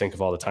 if you just think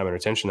of all the time and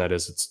attention that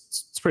is,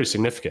 it's pretty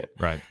significant.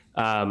 Right.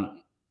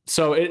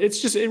 So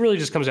it really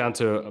just comes down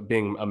to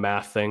being a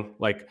math thing,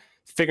 like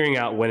figuring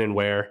out when and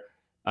where,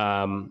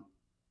 but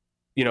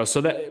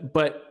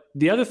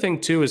the other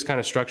thing too is kind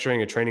of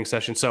structuring a training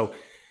session. So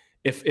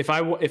if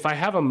I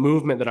have a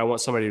movement that I want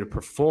somebody to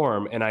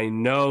perform and I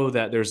know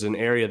that there's an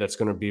area that's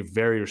going to be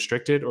very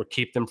restricted or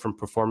keep them from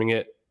performing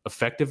it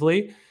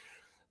effectively,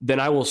 then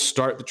I will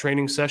start the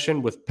training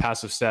session with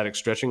passive static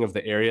stretching of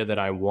the area that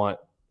I want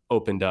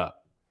opened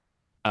up,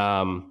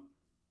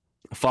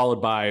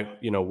 followed by,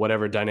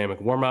 whatever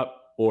dynamic warm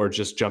up, or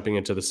just jumping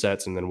into the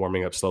sets and then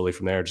warming up slowly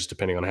from there, just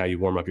depending on how you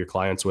warm up your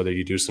clients, whether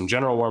you do some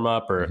general warm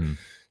up or,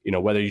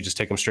 whether you just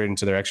take them straight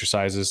into their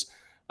exercises.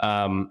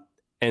 And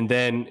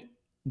then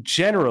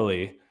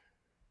generally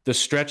the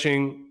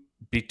stretching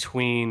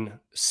between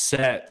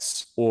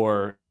sets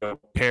or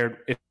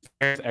paired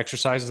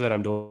exercises that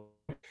I'm doing,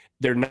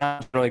 they're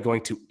not really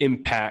going to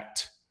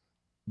impact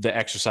the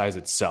exercise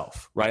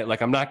itself, right?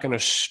 Like I'm not going to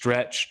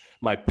stretch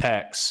my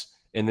pecs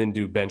and then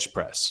do bench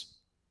press.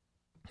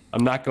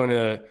 I'm not going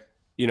to,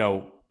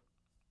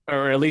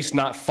 or at least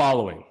not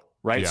following,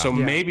 right? So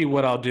maybe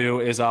what I'll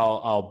do is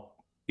I'll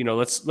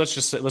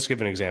let's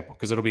give an example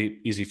because it'll be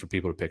easy for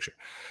people to picture.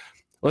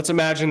 Let's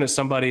imagine that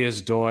somebody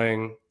is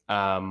doing,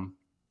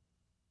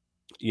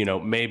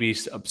 maybe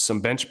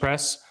some bench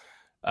press,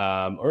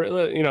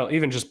 or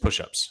even just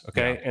push-ups.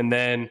 Okay. Yeah. And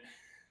then,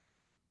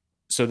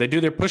 so they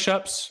do their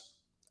push-ups.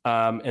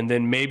 And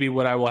then maybe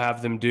what I will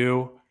have them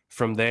do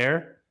from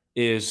there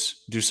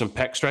is do some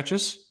pec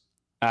stretches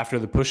after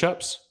the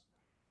push-ups.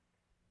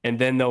 And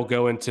then they'll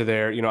go into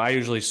their, I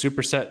usually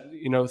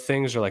superset,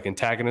 things, or like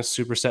antagonist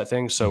superset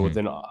things. So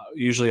then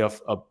usually a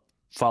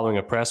following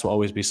a press will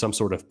always be some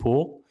sort of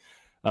pull.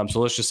 So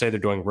let's just say they're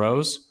doing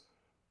rows.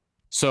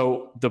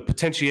 So the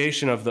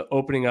potentiation of the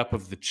opening up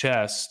of the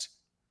chest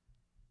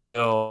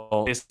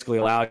will basically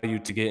allow you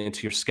to get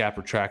into your scap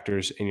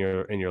retractors in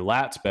your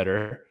lats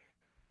better.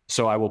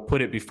 So I will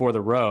put it before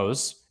the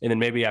rows, and then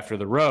maybe after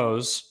the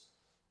rows,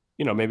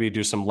 maybe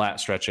do some lat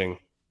stretching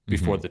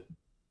before the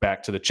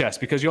back to the chest,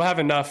 because you'll have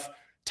enough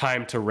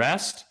time to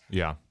rest.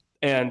 Yeah.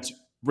 And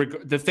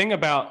the thing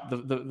about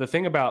the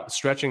thing about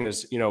stretching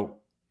is,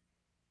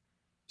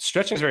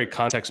 stretching is very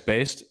context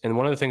based. And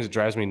one of the things that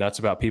drives me nuts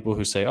about people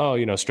who say,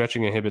 oh,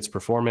 stretching inhibits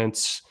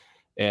performance,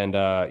 and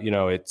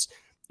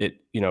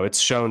it's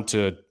shown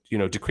to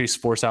decrease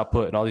force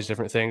output and all these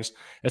different things.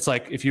 It's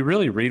like, if you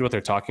really read what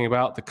they're talking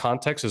about, the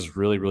context is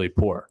really, really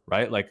poor,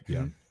 right? Like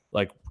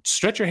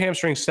stretch your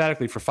hamstrings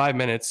statically for 5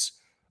 minutes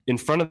in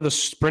front of the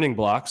sprinting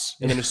blocks.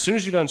 And then as soon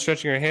as you're done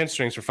stretching your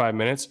hamstrings for 5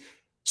 minutes,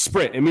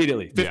 sprint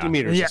immediately 50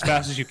 meters as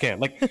fast as you can.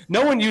 Like,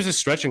 no one uses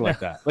stretching like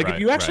that. Like, if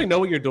you actually know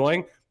what you're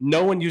doing,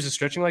 no one uses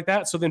stretching like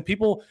that. So then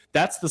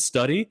that's the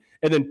study.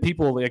 And then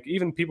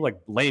even people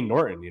like Lane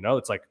Norton,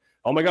 it's like,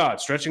 oh my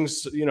God,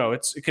 stretching's,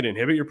 it can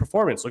inhibit your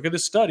performance. Look at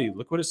this study.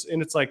 Look what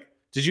and it's like,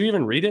 did you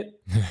even read it?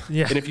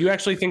 Yeah. And if you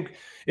actually think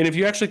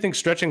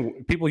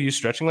stretching, people use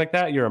stretching like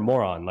that, you're a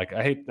moron. Like,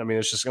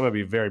 it's just going to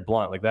be very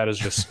blunt. Like, that is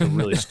just a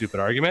really stupid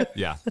argument.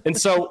 Yeah. And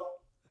so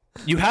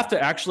you have to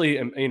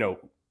actually,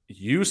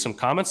 use some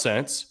common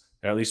sense,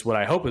 or at least what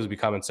I hope is be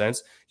common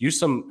sense, use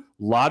some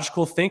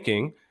logical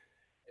thinking.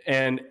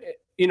 And,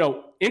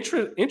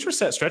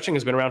 intraset stretching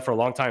has been around for a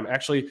long time.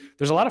 Actually,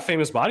 there's a lot of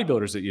famous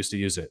bodybuilders that used to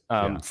use it.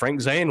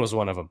 Frank Zane was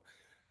one of them.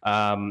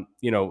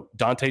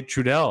 Dante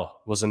Trudell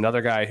was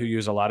another guy who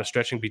used a lot of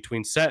stretching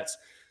between sets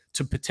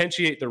to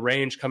potentiate the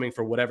range coming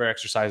for whatever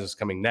exercise is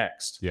coming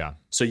next. Yeah.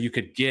 So you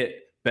could get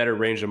better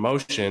range of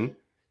motion.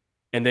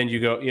 And then you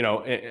go,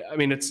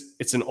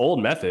 it's an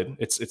old method.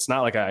 It's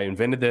not like I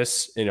invented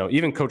this.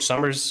 Even Coach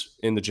Summers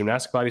in the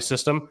gymnastic body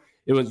system,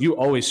 you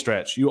always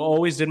stretch. You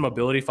always did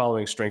mobility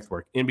following strength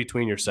work in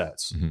between your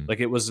sets. Mm-hmm. Like,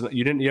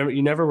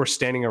 you never were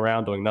standing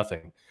around doing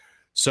nothing.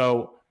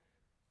 So,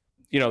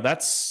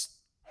 that's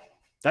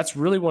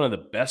really one of the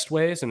best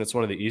ways, and it's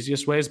one of the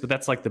easiest ways, but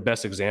that's like the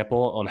best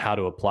example on how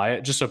to apply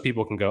it, just so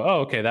people can go,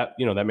 oh, okay, that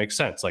makes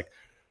sense. Like,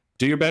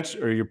 do your bench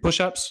or your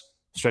push-ups,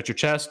 stretch your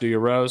chest, do your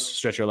rows,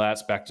 stretch your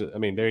lats back to,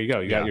 there you go.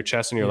 You got your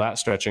chest and your lat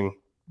stretching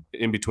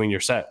in between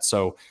your sets.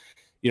 So,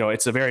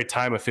 it's a very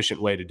time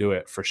efficient way to do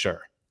it for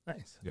sure.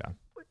 Nice. Yeah.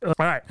 All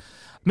right.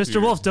 Mr.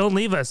 Wolf, don't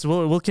leave us.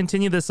 We'll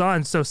continue this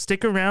on. So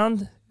stick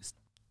around.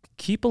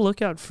 Keep a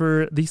lookout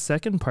for the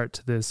second part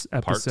to this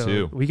episode.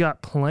 Part 2. We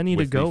got plenty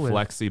to go with.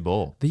 Flexi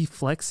Bull. The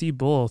Flexi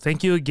Bull.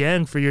 Thank you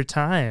again for your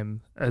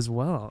time as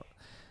well.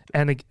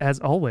 And as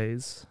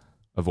always,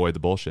 avoid the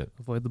bullshit.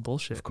 Avoid the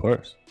bullshit. Of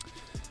course.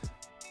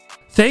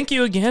 Thank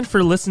you again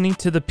for listening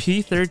to the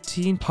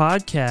P13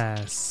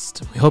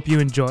 podcast. We hope you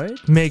enjoyed.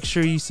 Make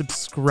sure you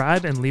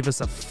subscribe and leave us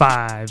a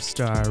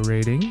 5-star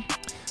rating.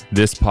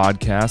 This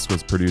podcast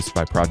was produced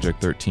by Project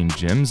 13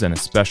 Gyms, and a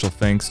special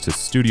thanks to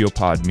Studio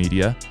Pod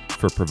Media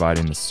for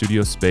providing the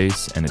studio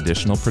space and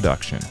additional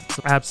production.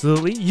 So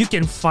absolutely. You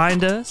can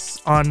find us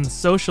on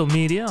social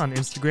media on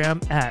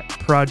Instagram at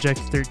Project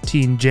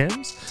 13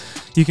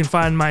 Gyms. You can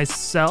find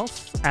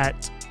myself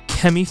at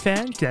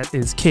Kemifan. That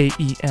is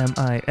Kemifan.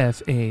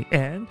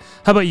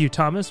 How about you,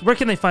 Thomas? Where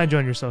can they find you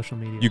on your social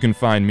media? You can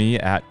find me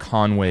at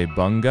Conway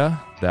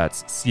Bunga.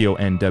 That's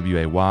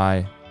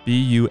ConwayBunga.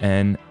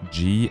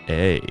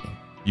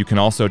 You can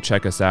also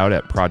check us out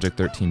at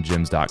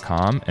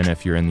project13gyms.com. And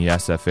if you're in the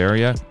SF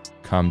area,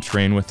 come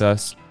train with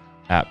us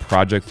at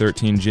Project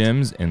 13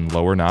 Gyms in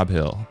Lower Nob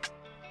Hill.